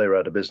they were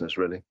out of business,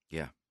 really.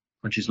 Yeah.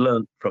 And she's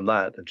learned from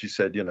that, and she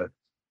said,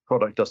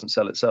 product doesn't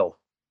sell itself.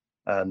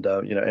 And,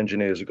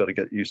 engineers have got to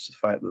get used to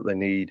the fact that they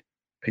need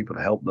people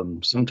to help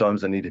them.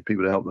 Sometimes they needed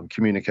people to help them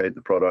communicate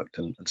the product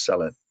and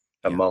sell it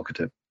and market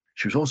it.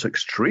 She was also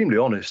extremely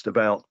honest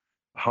about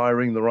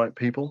hiring the right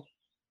people.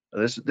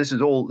 This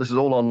is all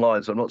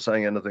online, so I'm not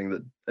saying anything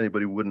that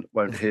anybody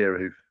won't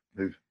hear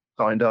who've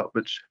signed up.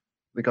 But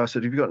the guy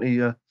said, "Have you got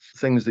any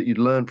things that you'd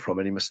learned from,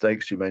 any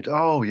mistakes you made?"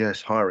 "Oh,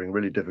 yes, hiring,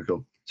 really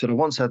difficult." So I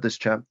once had this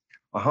chap,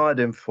 I hired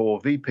him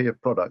for VP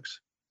of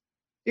products.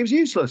 He was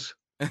useless.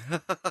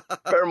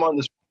 Bear in mind,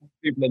 there's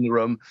people in the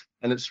room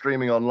and it's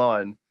streaming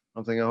online.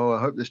 I'm thinking, I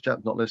hope this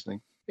chap's not listening.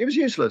 He was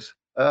useless.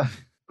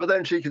 But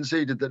then she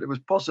conceded that it was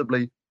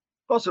possibly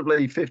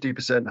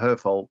 50% her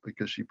fault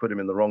because she put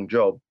him in the wrong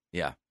job.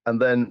 Yeah. And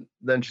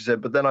then she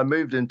said, but then I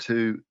moved in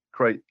to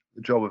create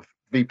the job of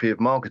VP of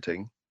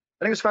marketing,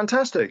 and it was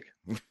fantastic.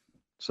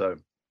 So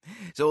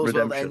all's well that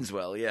redemption. ends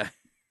well, yeah.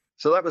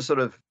 So that was sort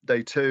of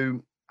day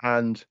 2,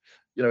 and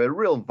a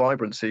real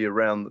vibrancy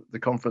around the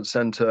conference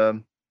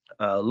centre.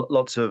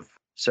 Lots of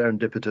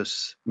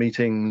serendipitous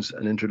meetings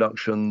and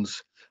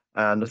introductions.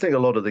 And I think a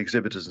lot of the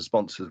exhibitors and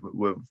sponsors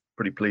were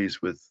pretty pleased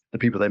with the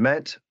people they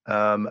met,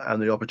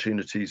 and the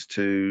opportunities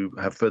to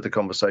have further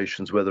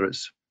conversations, whether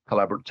it's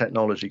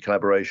technology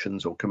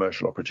collaborations or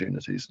commercial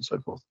opportunities and so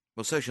forth.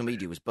 Well, social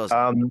media was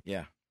buzzing.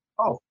 Yeah.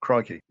 Oh,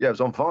 crikey. Yeah, it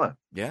was on fire.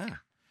 Yeah.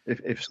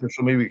 If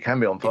social media can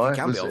be on fire,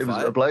 it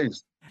was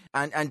ablaze.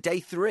 And day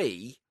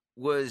 3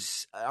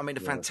 was, a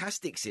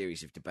fantastic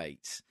series of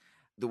debates.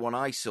 The one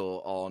I saw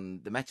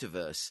on the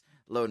metaverse,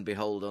 lo and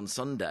behold, on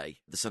Sunday,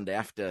 the Sunday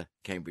after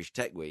Cambridge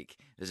Tech Week,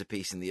 there's a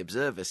piece in the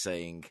Observer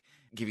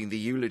giving the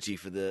eulogy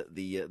for the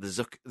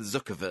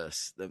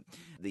Zuckerverse,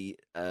 the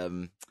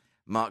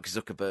Mark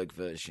Zuckerberg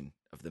version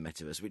of the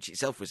metaverse, which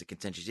itself was a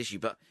contentious issue.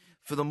 But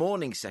for the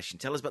morning session,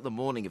 tell us about the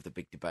morning of the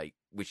big debate,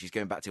 which is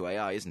going back to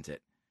AI, isn't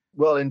it?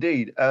 Well,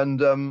 indeed.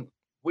 And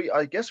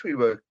I guess we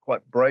were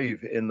quite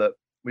brave in that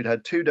we'd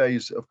had 2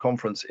 days of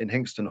conference in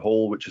Hingston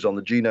Hall, which is on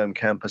the Genome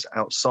campus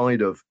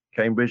outside of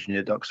Cambridge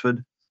near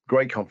Duxford.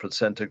 Great conference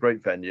centre,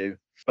 great venue.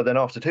 But then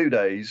after 2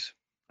 days,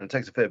 and it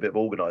takes a fair bit of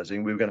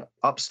organising, we were going to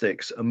up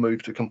sticks and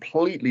move to a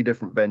completely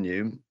different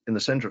venue in the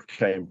centre of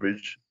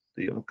Cambridge,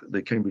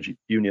 the Cambridge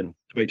Union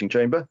Debating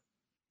Chamber,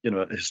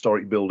 a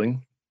historic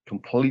building,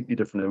 completely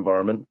different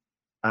environment,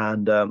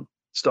 and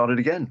started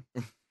again.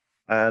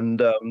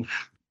 And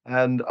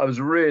I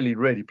was really,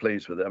 really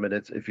pleased with it. I mean,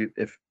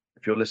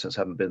 if your listeners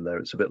haven't been there,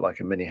 it's a bit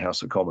like a mini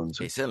House of Commons.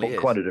 It certainly is.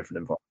 Quite a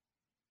different environment.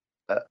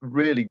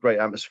 Really great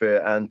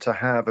atmosphere, and to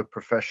have a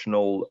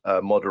professional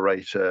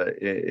moderator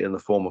in the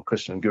form of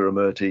Krishnan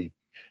Gurumurthy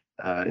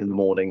in the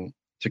morning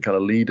to kind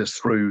of lead us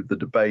through the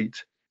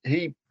debate.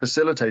 He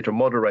facilitated or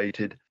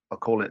moderated, I'll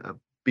call it a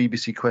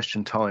BBC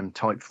Question Time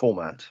type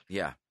format.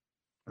 Yeah.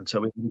 And so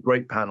we had a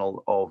great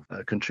panel of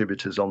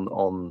contributors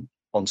on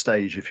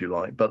stage, if you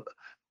like. But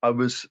I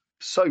was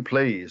so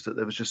pleased that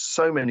there was just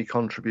so many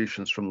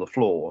contributions from the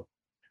floor.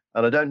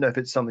 And I don't know if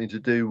it's something to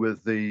do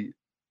with the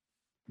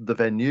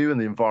venue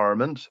and the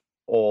environment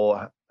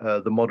or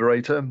the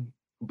moderator,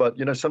 but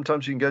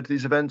sometimes you can go to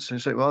these events and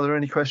you say, well, are there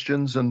any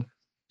questions? And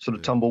sort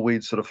of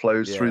tumbleweed sort of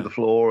flows through the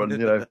floor, and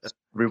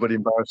everybody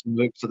embarrassing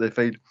looks at their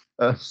feet.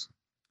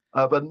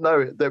 But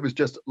no, there was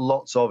just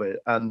lots of it,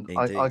 and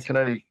I can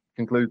only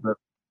conclude that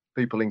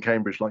people in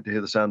Cambridge like to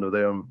hear the sound of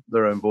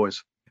their own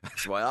voice.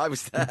 That's why I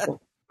was there.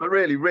 But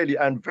really, really,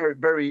 and very,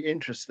 very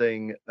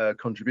interesting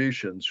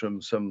contributions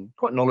from some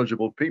quite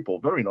knowledgeable people,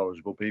 very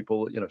knowledgeable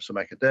people, some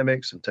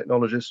academics and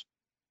technologists.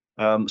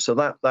 So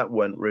that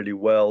went really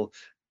well.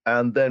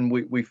 And then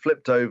we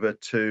flipped over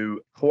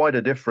to quite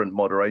a different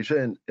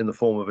moderator in the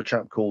form of a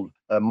chap called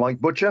Mike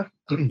Butcher.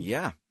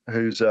 Yeah.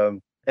 Who's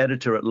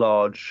editor at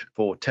large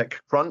for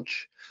TechCrunch.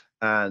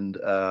 And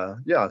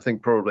I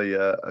think probably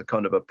a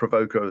kind of a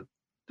provoker,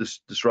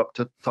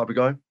 disruptor type of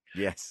guy.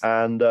 Yes.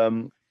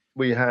 And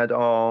we had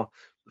our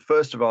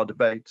first of our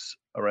debates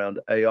around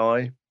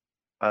AI,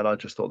 and I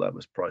just thought that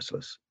was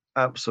priceless,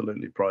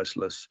 absolutely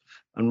priceless,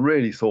 and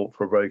really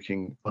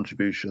thought-provoking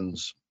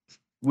contributions.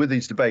 With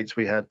these debates,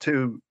 we had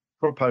 2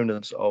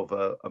 proponents of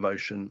a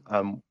motion,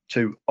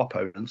 2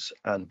 opponents,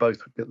 and both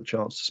would get the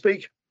chance to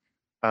speak.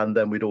 And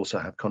then we'd also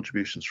have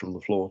contributions from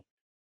the floor.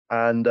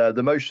 And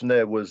the motion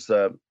there was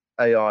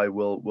AI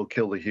will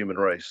kill the human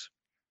race,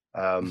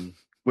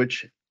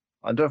 which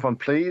I don't know if I'm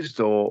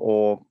pleased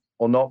or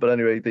not, but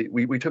anyway,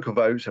 we took a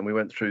vote and we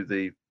went through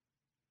the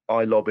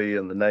aye lobby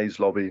and the nays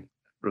lobby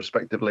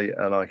respectively,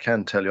 and I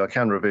can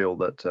reveal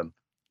that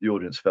the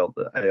audience felt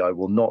that AI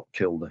will not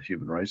kill the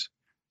human race.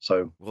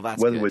 So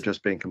whether we're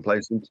just being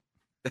complacent,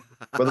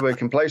 whether we're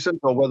complacent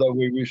or whether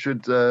we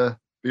should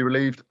be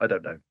relieved, I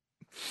don't know.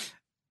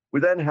 We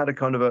then had a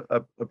kind of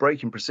a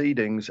break in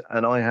proceedings,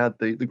 and I had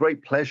the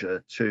great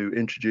pleasure to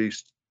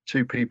introduce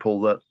 2 people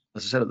that,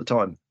 as I said at the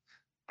time,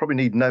 probably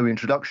need no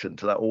introduction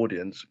to that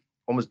audience.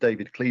 One was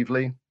David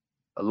Cleveley,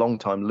 a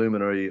long-time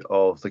luminary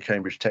of the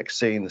Cambridge tech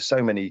scene. There's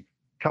so many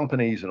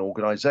companies and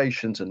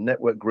organizations and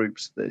network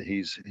groups that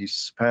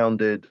he's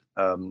founded,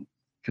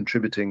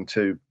 contributing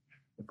to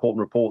important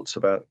reports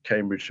about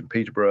Cambridge and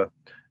Peterborough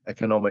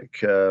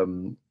economic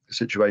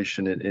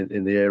situation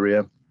in the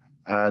area,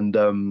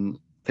 and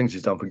things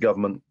he's done for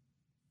government.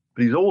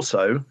 But he's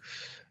also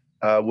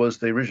was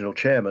the original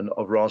chairman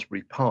of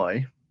Raspberry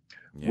Pi,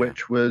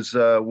 which was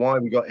why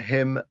we got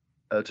him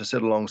to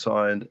sit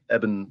alongside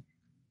Eben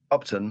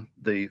Upton,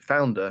 the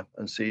founder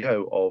and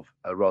CEO of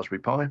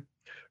Raspberry Pi.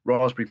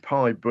 Raspberry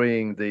Pi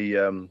being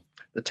the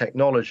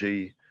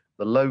technology,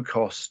 the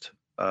low-cost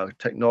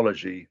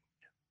technology,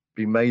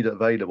 being made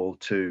available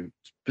to,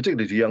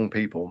 particularly to young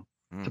people,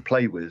 to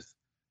play with,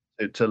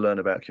 to learn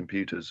about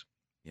computers.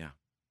 Yeah,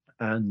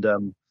 and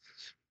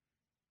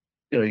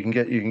you can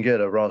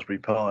get a Raspberry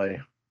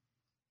Pi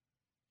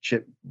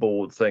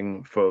chipboard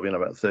thing for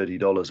about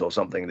 $30 or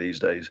something these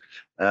days,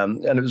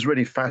 and it was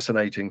really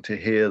fascinating to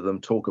hear them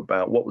talk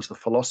about what was the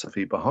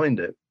philosophy behind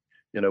it.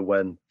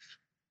 When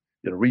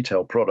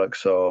retail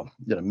products are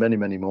many,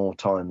 many more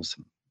times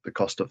the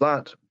cost of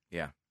that.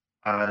 Yeah.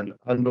 And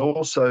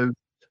also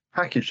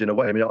packaged in a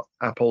way. I mean,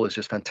 Apple is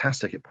just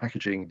fantastic at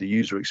packaging the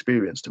user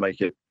experience to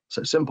make it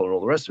so simple and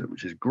all the rest of it,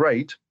 which is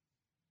great.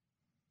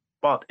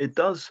 But it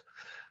does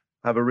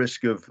have a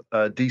risk of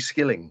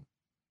de-skilling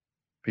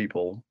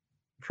people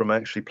from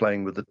actually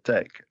playing with the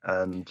tech.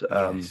 And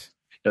the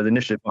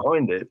initiative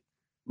behind it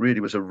really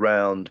was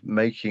around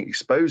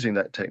exposing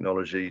that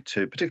technology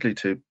particularly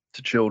to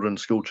children,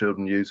 school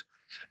children, youth,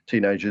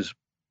 teenagers,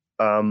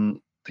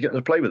 to get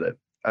them to play with it.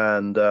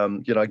 And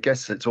I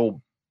guess it's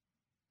all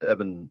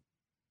Evan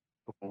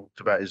talked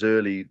about his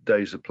early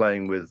days of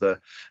playing with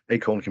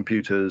Acorn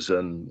computers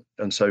and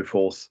so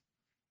forth.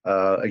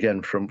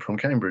 Again from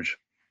Cambridge.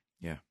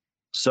 Yeah.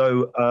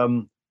 So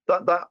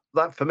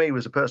that for me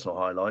was a personal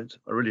highlight.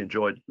 I really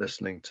enjoyed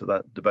listening to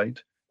that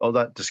debate or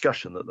that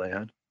discussion that they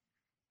had.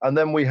 And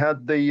then we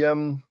had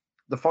the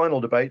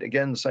final debate,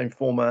 again the same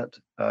format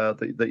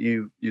that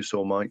you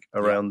saw, Mike,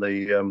 around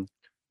the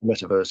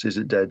metaverse. Is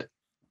it dead?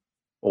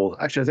 Or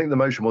actually, I think the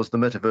motion was the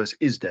metaverse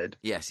is dead.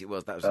 Yes, it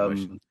was. That was the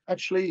motion.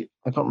 Actually,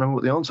 I can't remember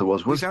what the answer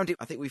was. We found it.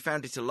 I think we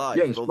found it alive.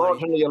 Yeah, it's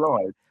marginally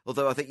alive.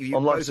 Although I think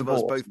both of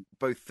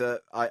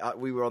us,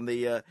 we were on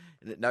the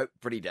no,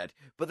 pretty dead.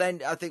 But then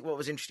I think what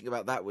was interesting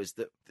about that was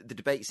that the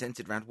debate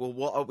centered around, well,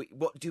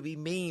 what do we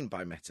mean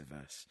by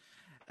metaverse?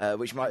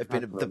 Which might have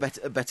been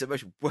a better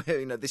motion. Well,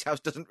 this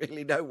house doesn't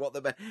really know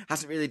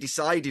hasn't really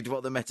decided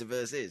what the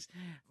metaverse is.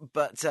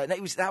 But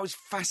that was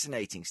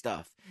fascinating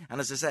stuff. And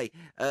as I say,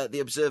 the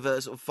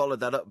Observer sort of followed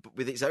that up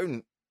with its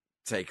own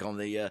take on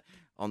the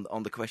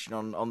on the question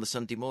on the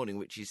Sunday morning,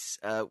 which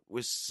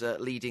was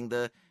leading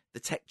the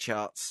tech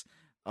charts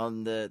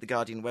on the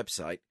Guardian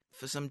website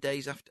for some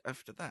days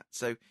after that.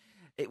 So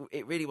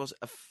it really was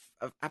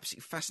a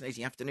absolutely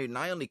fascinating afternoon. And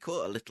I only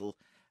caught a little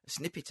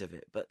snippet of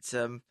it,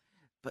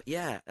 but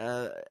yeah,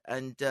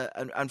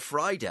 and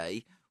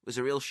Friday was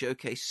a real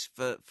showcase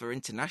for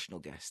international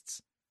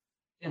guests.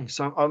 Yeah,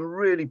 so I'm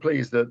really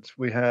pleased that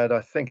we had,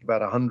 I think,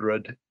 about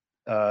 100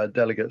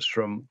 delegates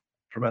from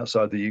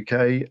outside the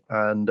UK,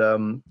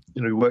 and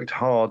we worked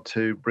hard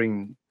to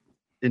bring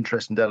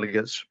interesting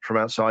delegates from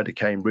outside of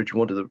Cambridge. We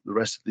wanted the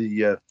rest of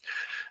the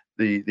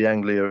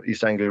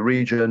East Anglia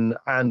region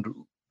and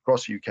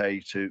across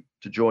UK to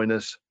join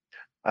us,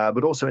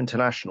 but also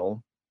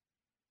international,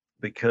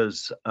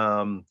 because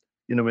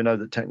we know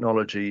that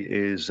technology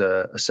is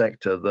a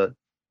sector that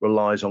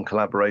relies on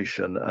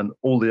collaboration, and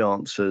all the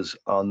answers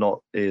are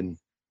not to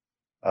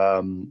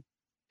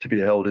be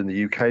held in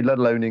the UK, let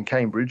alone in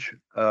Cambridge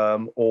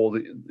or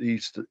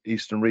the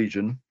Eastern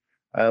region.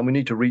 We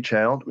need to reach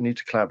out, we need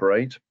to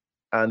collaborate,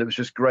 and it was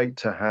just great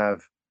to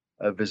have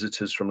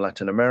visitors from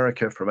Latin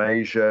America, from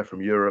Asia,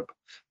 from Europe,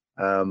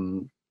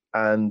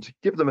 and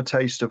give them a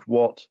taste of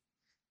what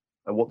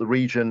the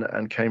region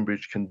and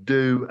Cambridge can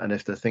do, and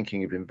if they're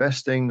thinking of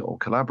investing or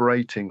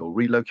collaborating or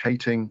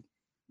relocating,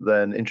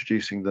 then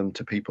introducing them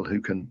to people who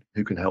can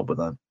help with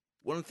that.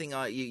 One thing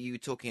you were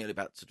talking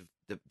about sort of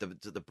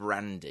the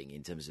branding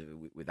in terms of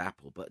with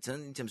Apple, but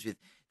in terms of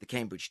the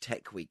Cambridge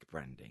Tech Week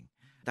branding,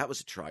 that was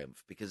a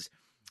triumph because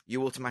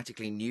you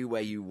automatically knew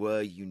where you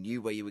were, you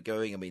knew where you were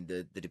going. I mean,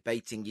 the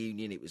debating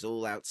union, it was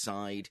all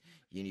outside,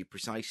 you knew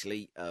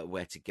precisely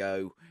where to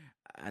go,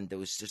 and there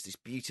was just this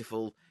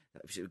beautiful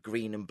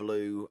green and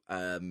blue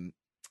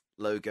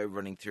logo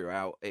running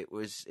throughout. It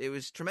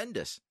was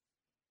tremendous.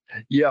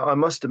 Yeah, I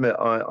must admit,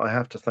 I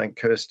have to thank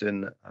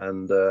Kirsten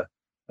and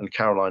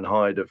Caroline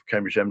Hyde of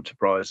Cambridge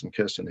Enterprise, and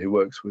Kirsten, who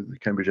works with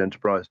Cambridge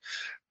Enterprise.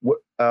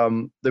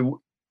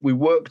 We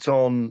worked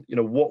on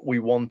what we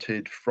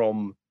wanted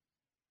from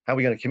how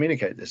we're going to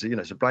communicate this.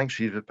 It's a blank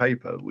sheet of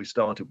paper we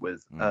started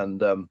with,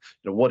 and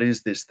what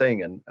is this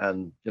thing?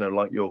 And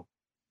like your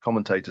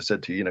commentator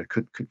said to you,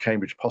 could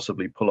Cambridge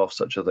possibly pull off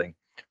such a thing?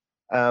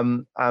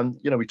 And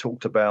we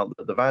talked about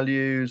the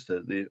values,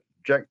 the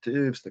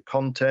objectives, the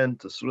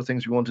content, the sort of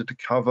things we wanted to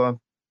cover,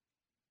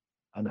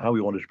 and how we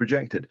wanted to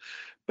project it.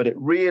 But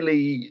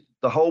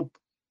the whole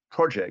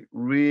project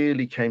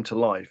really came to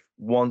life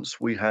once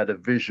we had a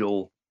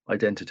visual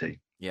identity.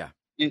 Yeah,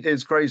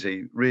 it's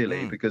crazy,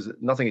 really, because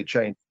nothing had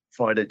changed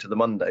Friday to the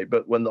Monday.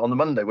 But on the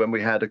Monday, when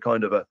we had a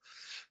kind of a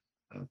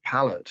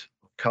palette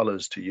of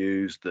colours to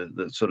use,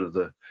 the sort of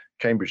the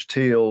Cambridge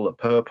teal, a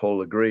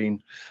purple, a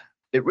green,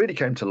 it really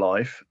came to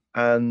life,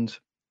 and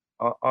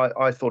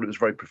I thought it was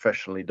very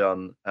professionally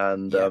done,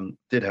 and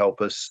did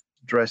help us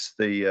dress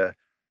the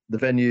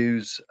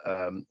venues.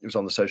 It was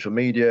on the social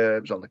media,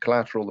 it was on the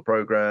collateral, the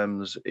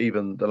programs,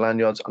 even the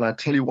lanyards. And I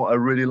tell you what I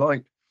really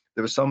liked.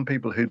 There were some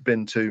people who'd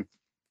been to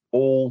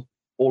all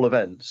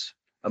events,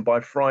 and by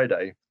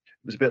Friday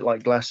it was a bit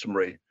like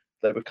Glastonbury.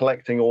 They were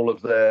collecting all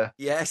of their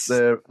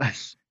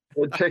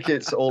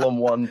tickets all on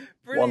one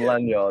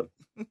lanyard,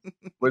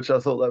 which I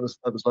thought that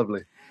was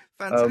lovely.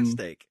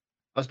 Fantastic.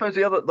 I suppose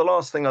the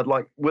last thing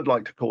would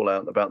like to call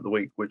out about the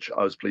week, which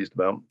I was pleased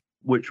about,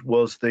 which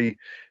was the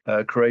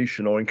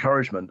creation or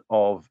encouragement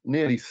of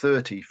nearly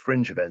 30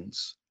 fringe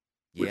events,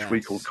 which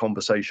we call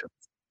conversations.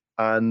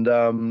 And,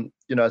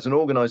 as an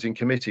organising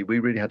committee, we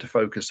really had to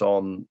focus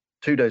on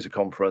 2 days of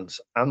conference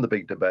and the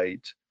big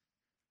debate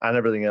and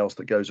everything else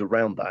that goes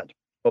around that.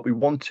 But we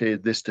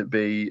wanted this to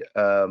be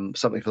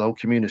something for the whole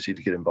community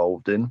to get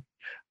involved in.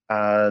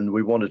 And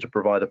we wanted to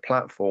provide a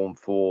platform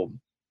for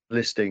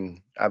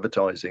listing,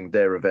 advertising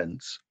their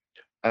events.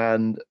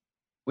 And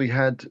we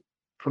had,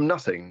 from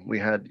nothing, we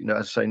had,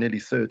 as I say, nearly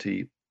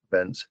 30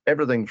 events,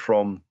 everything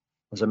from,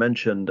 as I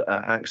mentioned,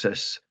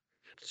 access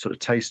sort of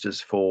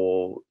tasters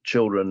for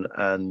children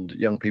and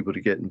young people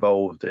to get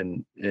involved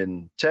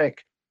in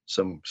tech,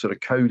 some sort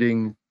of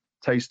coding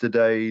taster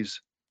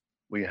days.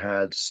 We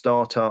had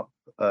startup,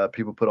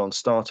 people put on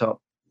startup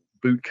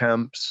boot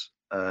camps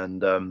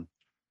and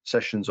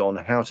sessions on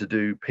how to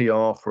do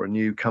PR for a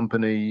new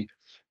company.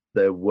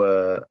 There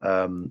were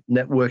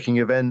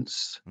networking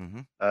events.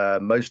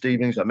 Most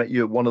evenings, I met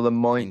you at one of them,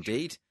 Mike.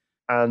 Indeed.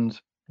 And,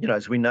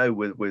 as we know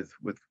with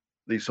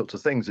these sorts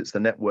of things, it's the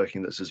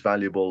networking that's as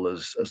valuable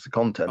as the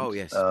content. Oh,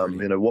 yes.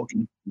 What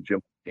can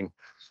you do?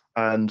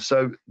 And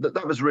so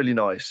that was really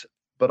nice.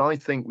 But I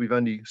think we've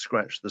only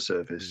scratched the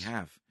surface. We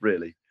have.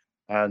 Really.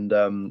 And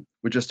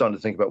we're just starting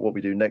to think about what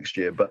we do next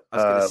year. But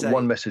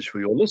one message for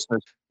your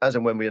listeners, as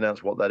and when we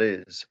announce what that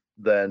is,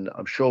 then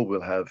I'm sure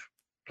we'll have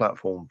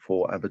platform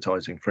for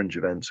advertising fringe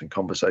events and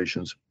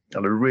conversations.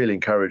 And I really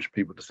encourage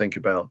people to think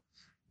about,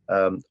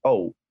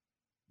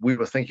 we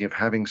were thinking of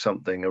having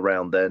something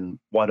around then.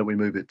 Why don't we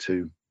move it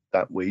to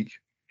that week?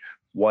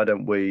 Why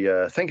don't we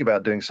think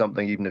about doing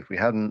something even if we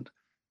hadn't?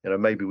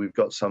 Maybe we've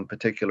got some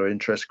particular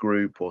interest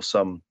group or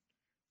some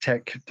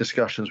tech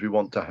discussions we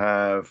want to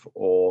have,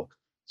 or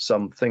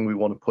something we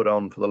want to put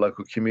on for the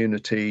local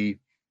community,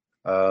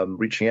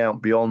 reaching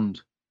out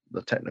beyond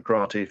the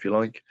technocracy, if you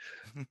like,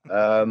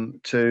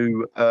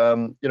 to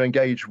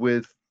engage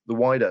with the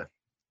wider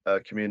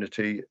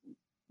community,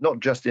 not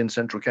just in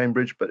central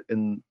Cambridge, but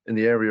in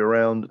the area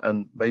around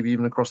and maybe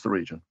even across the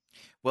region.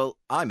 Well,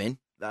 I'm in.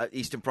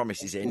 Eastern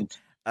Promise is in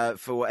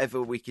for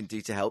whatever we can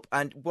do to help.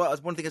 And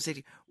one thing I say to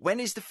you, when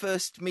is the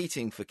first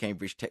meeting for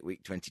Cambridge Tech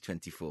Week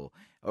 2024?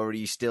 Or are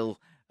you still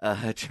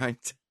trying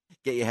to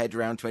get your head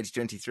around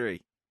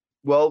 2023?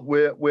 Well,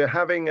 we're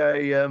having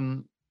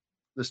the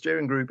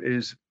steering group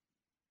is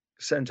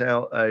sent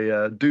out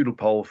a doodle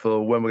poll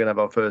for when we're going to have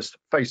our first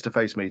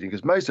face-to-face meeting,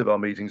 because most of our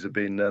meetings have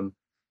been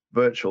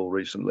virtual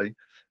recently.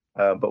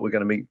 But we're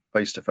going to meet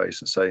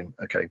face-to-face and say,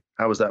 okay,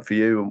 how was that for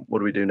you? And what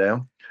do we do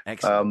now?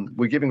 Excellent.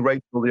 We're giving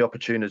Rachel the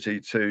opportunity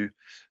to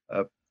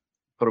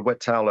put a wet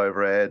towel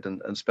over her head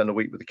and spend a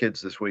week with the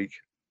kids this week.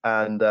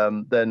 And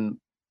then,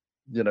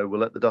 we'll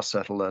let the dust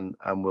settle and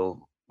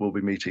we'll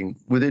be meeting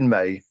within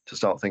May to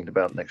start thinking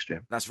about next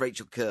year. That's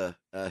Rachel Kerr,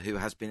 who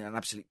has been an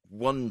absolute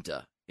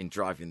wonder in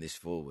driving this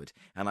forward.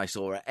 And I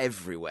saw her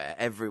everywhere.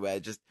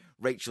 Just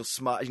Rachel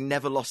smile. She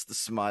never lost the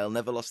smile,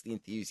 never lost the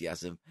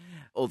enthusiasm.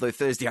 Although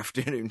Thursday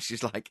afternoon,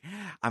 she's like,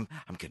 I'm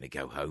going to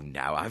go home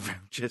now. I'm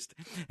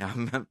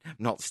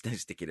not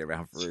sticking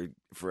around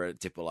for a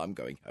tipple. I'm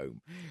going home,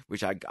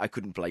 which I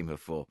couldn't blame her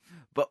for.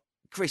 But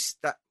Chris,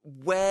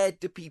 where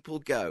do people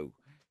go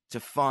to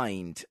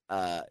find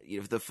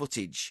the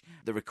footage,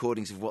 the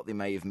recordings of what they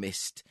may have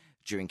missed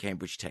during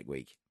Cambridge Tech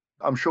Week?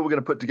 I'm sure we're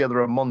going to put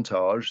together a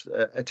montage.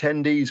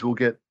 Attendees will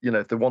get,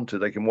 if they want to,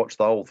 they can watch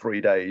the whole 3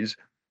 days.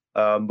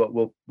 But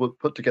we'll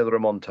put together a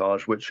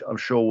montage, which I'm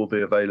sure will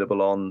be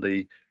available on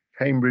the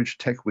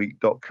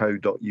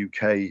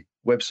cambridgetechweek.co.uk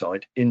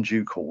website in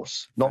due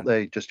course. Not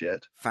there just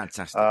yet.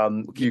 Fantastic.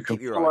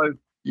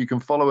 You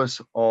can follow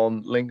us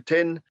on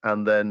LinkedIn,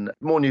 and then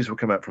more news will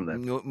come out from there.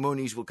 More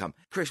news will come.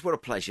 Chris, what a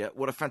pleasure.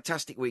 What a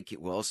fantastic week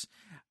it was.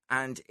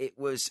 And it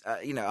was,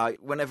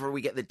 whenever we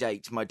get the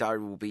date, my diary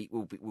will be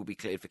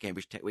cleared for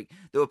Cambridge Tech Week.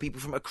 There were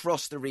people from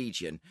across the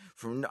region.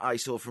 I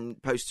saw from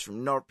posts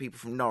from people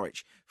from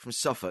Norwich, from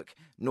Suffolk,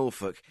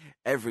 Norfolk,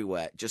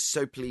 everywhere. Just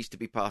so pleased to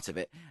be part of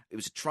it. It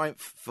was a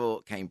triumph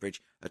for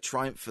Cambridge, a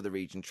triumph for the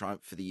region,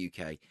 triumph for the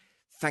UK.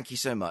 Thank you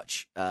so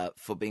much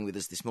for being with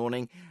us this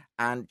morning,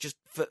 and just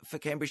for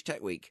Cambridge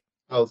Tech Week.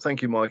 Well,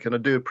 thank you, Mike, and I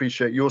do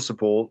appreciate your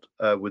support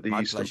with the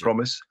My Eastern pleasure.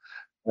 Promise.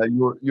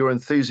 Your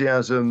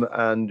enthusiasm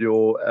and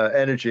your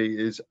energy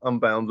is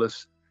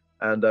unboundless,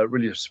 and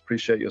really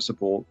appreciate your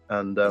support.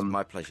 And It's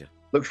my pleasure.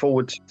 Look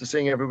forward to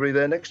seeing everybody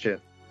there next year.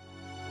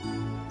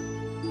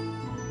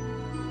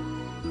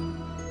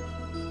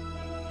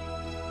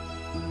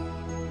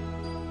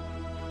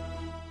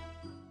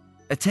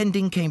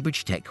 Attending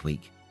Cambridge Tech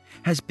Week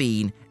has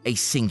been a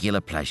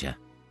singular pleasure,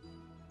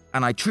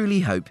 and I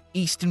truly hope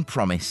Eastern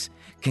Promise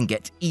can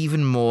get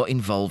even more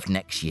involved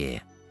next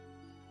year.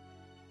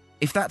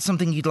 If that's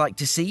something you'd like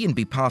to see and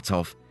be part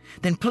of,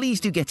 then please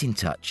do get in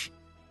touch.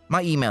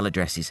 My email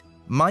address is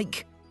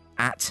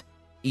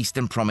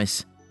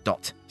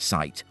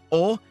mike@easternpromise.site,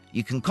 or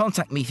you can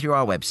contact me through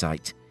our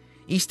website,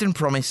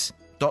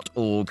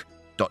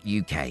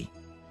 easternpromise.org.uk.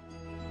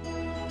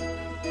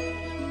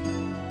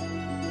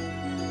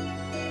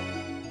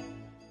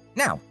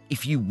 Now,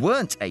 if you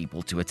weren't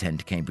able to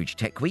attend Cambridge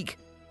Tech Week,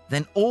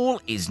 then all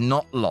is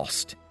not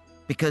lost,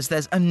 because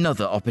there's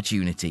another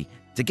opportunity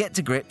to get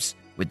to grips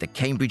with the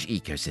Cambridge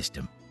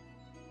ecosystem.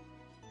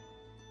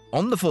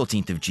 On the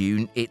 14th of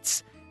June,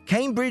 it's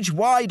Cambridge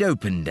Wide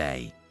Open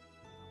Day,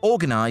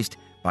 organised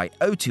by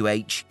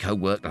O2H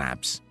Co-work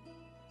Labs.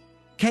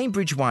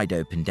 Cambridge Wide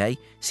Open Day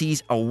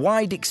sees a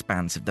wide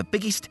expanse of the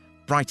biggest,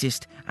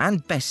 brightest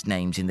and best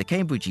names in the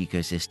Cambridge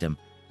ecosystem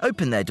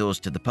open their doors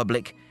to the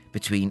public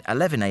between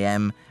 11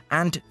 a.m.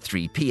 and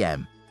 3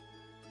 p.m.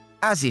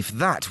 As if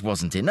that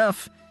wasn't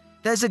enough,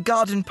 there's a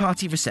garden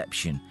party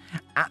reception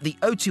at the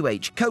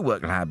O2H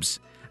Co-work Labs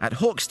at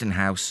Hawkston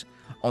House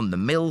on the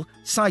Mill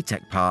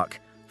SciTech Park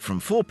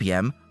from 4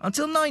 p.m.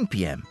 until 9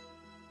 p.m.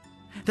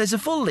 There's a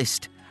full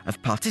list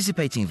of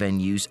participating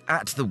venues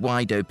at the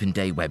Wide Open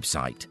Day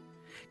website,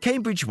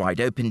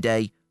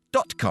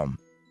 cambridgewideopenday.com.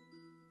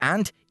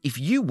 And if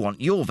you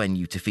want your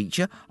venue to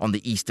feature on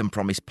the Eastern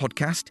Promise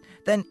podcast,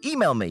 then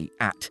email me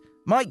at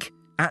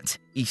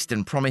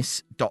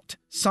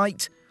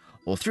mike@easternpromise.site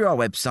or through our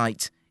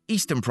website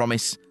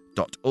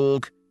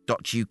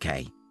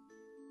easternpromise.org.uk.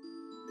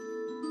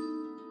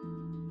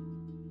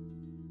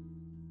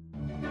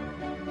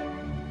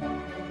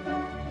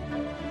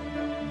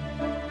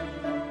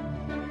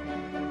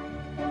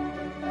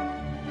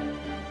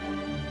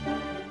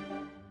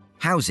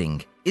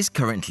 Housing is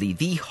currently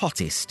the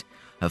hottest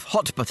of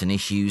hot-button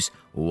issues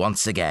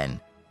once again,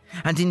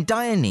 and in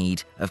dire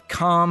need of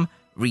calm,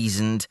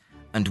 reasoned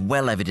and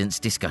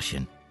well-evidenced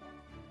discussion.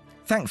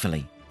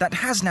 Thankfully, that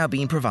has now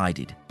been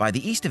provided by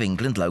the East of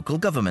England Local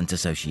Government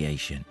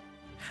Association,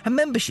 a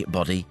membership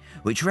body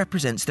which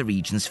represents the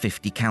region's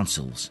 50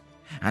 councils,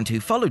 and who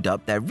followed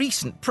up their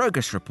recent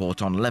progress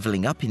report on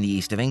levelling up in the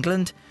East of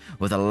England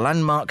with a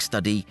landmark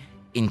study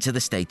into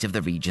the state of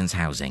the region's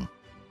housing.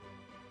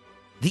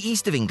 The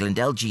East of England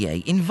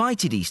LGA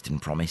invited Eastern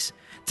Promise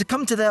to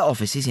come to their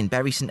offices in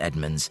Bury St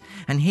Edmunds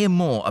and hear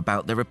more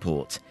about the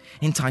report,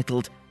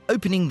 entitled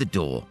Opening the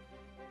Door: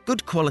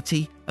 Good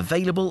Quality,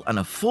 Available and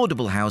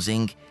Affordable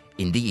Housing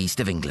in the East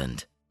of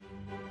England.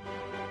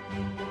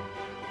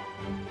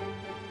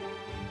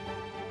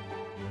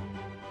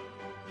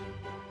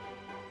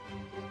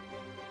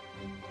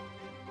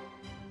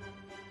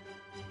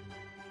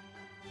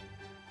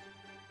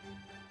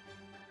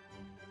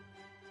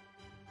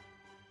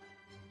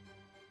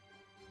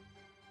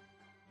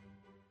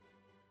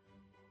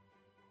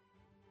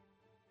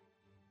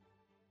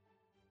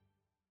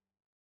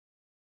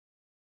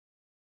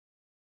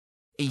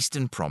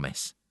 Eastern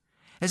Promise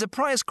is a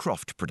Priors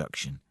Croft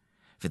production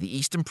for the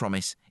Eastern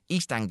Promise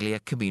East Anglia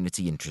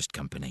Community Interest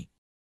Company.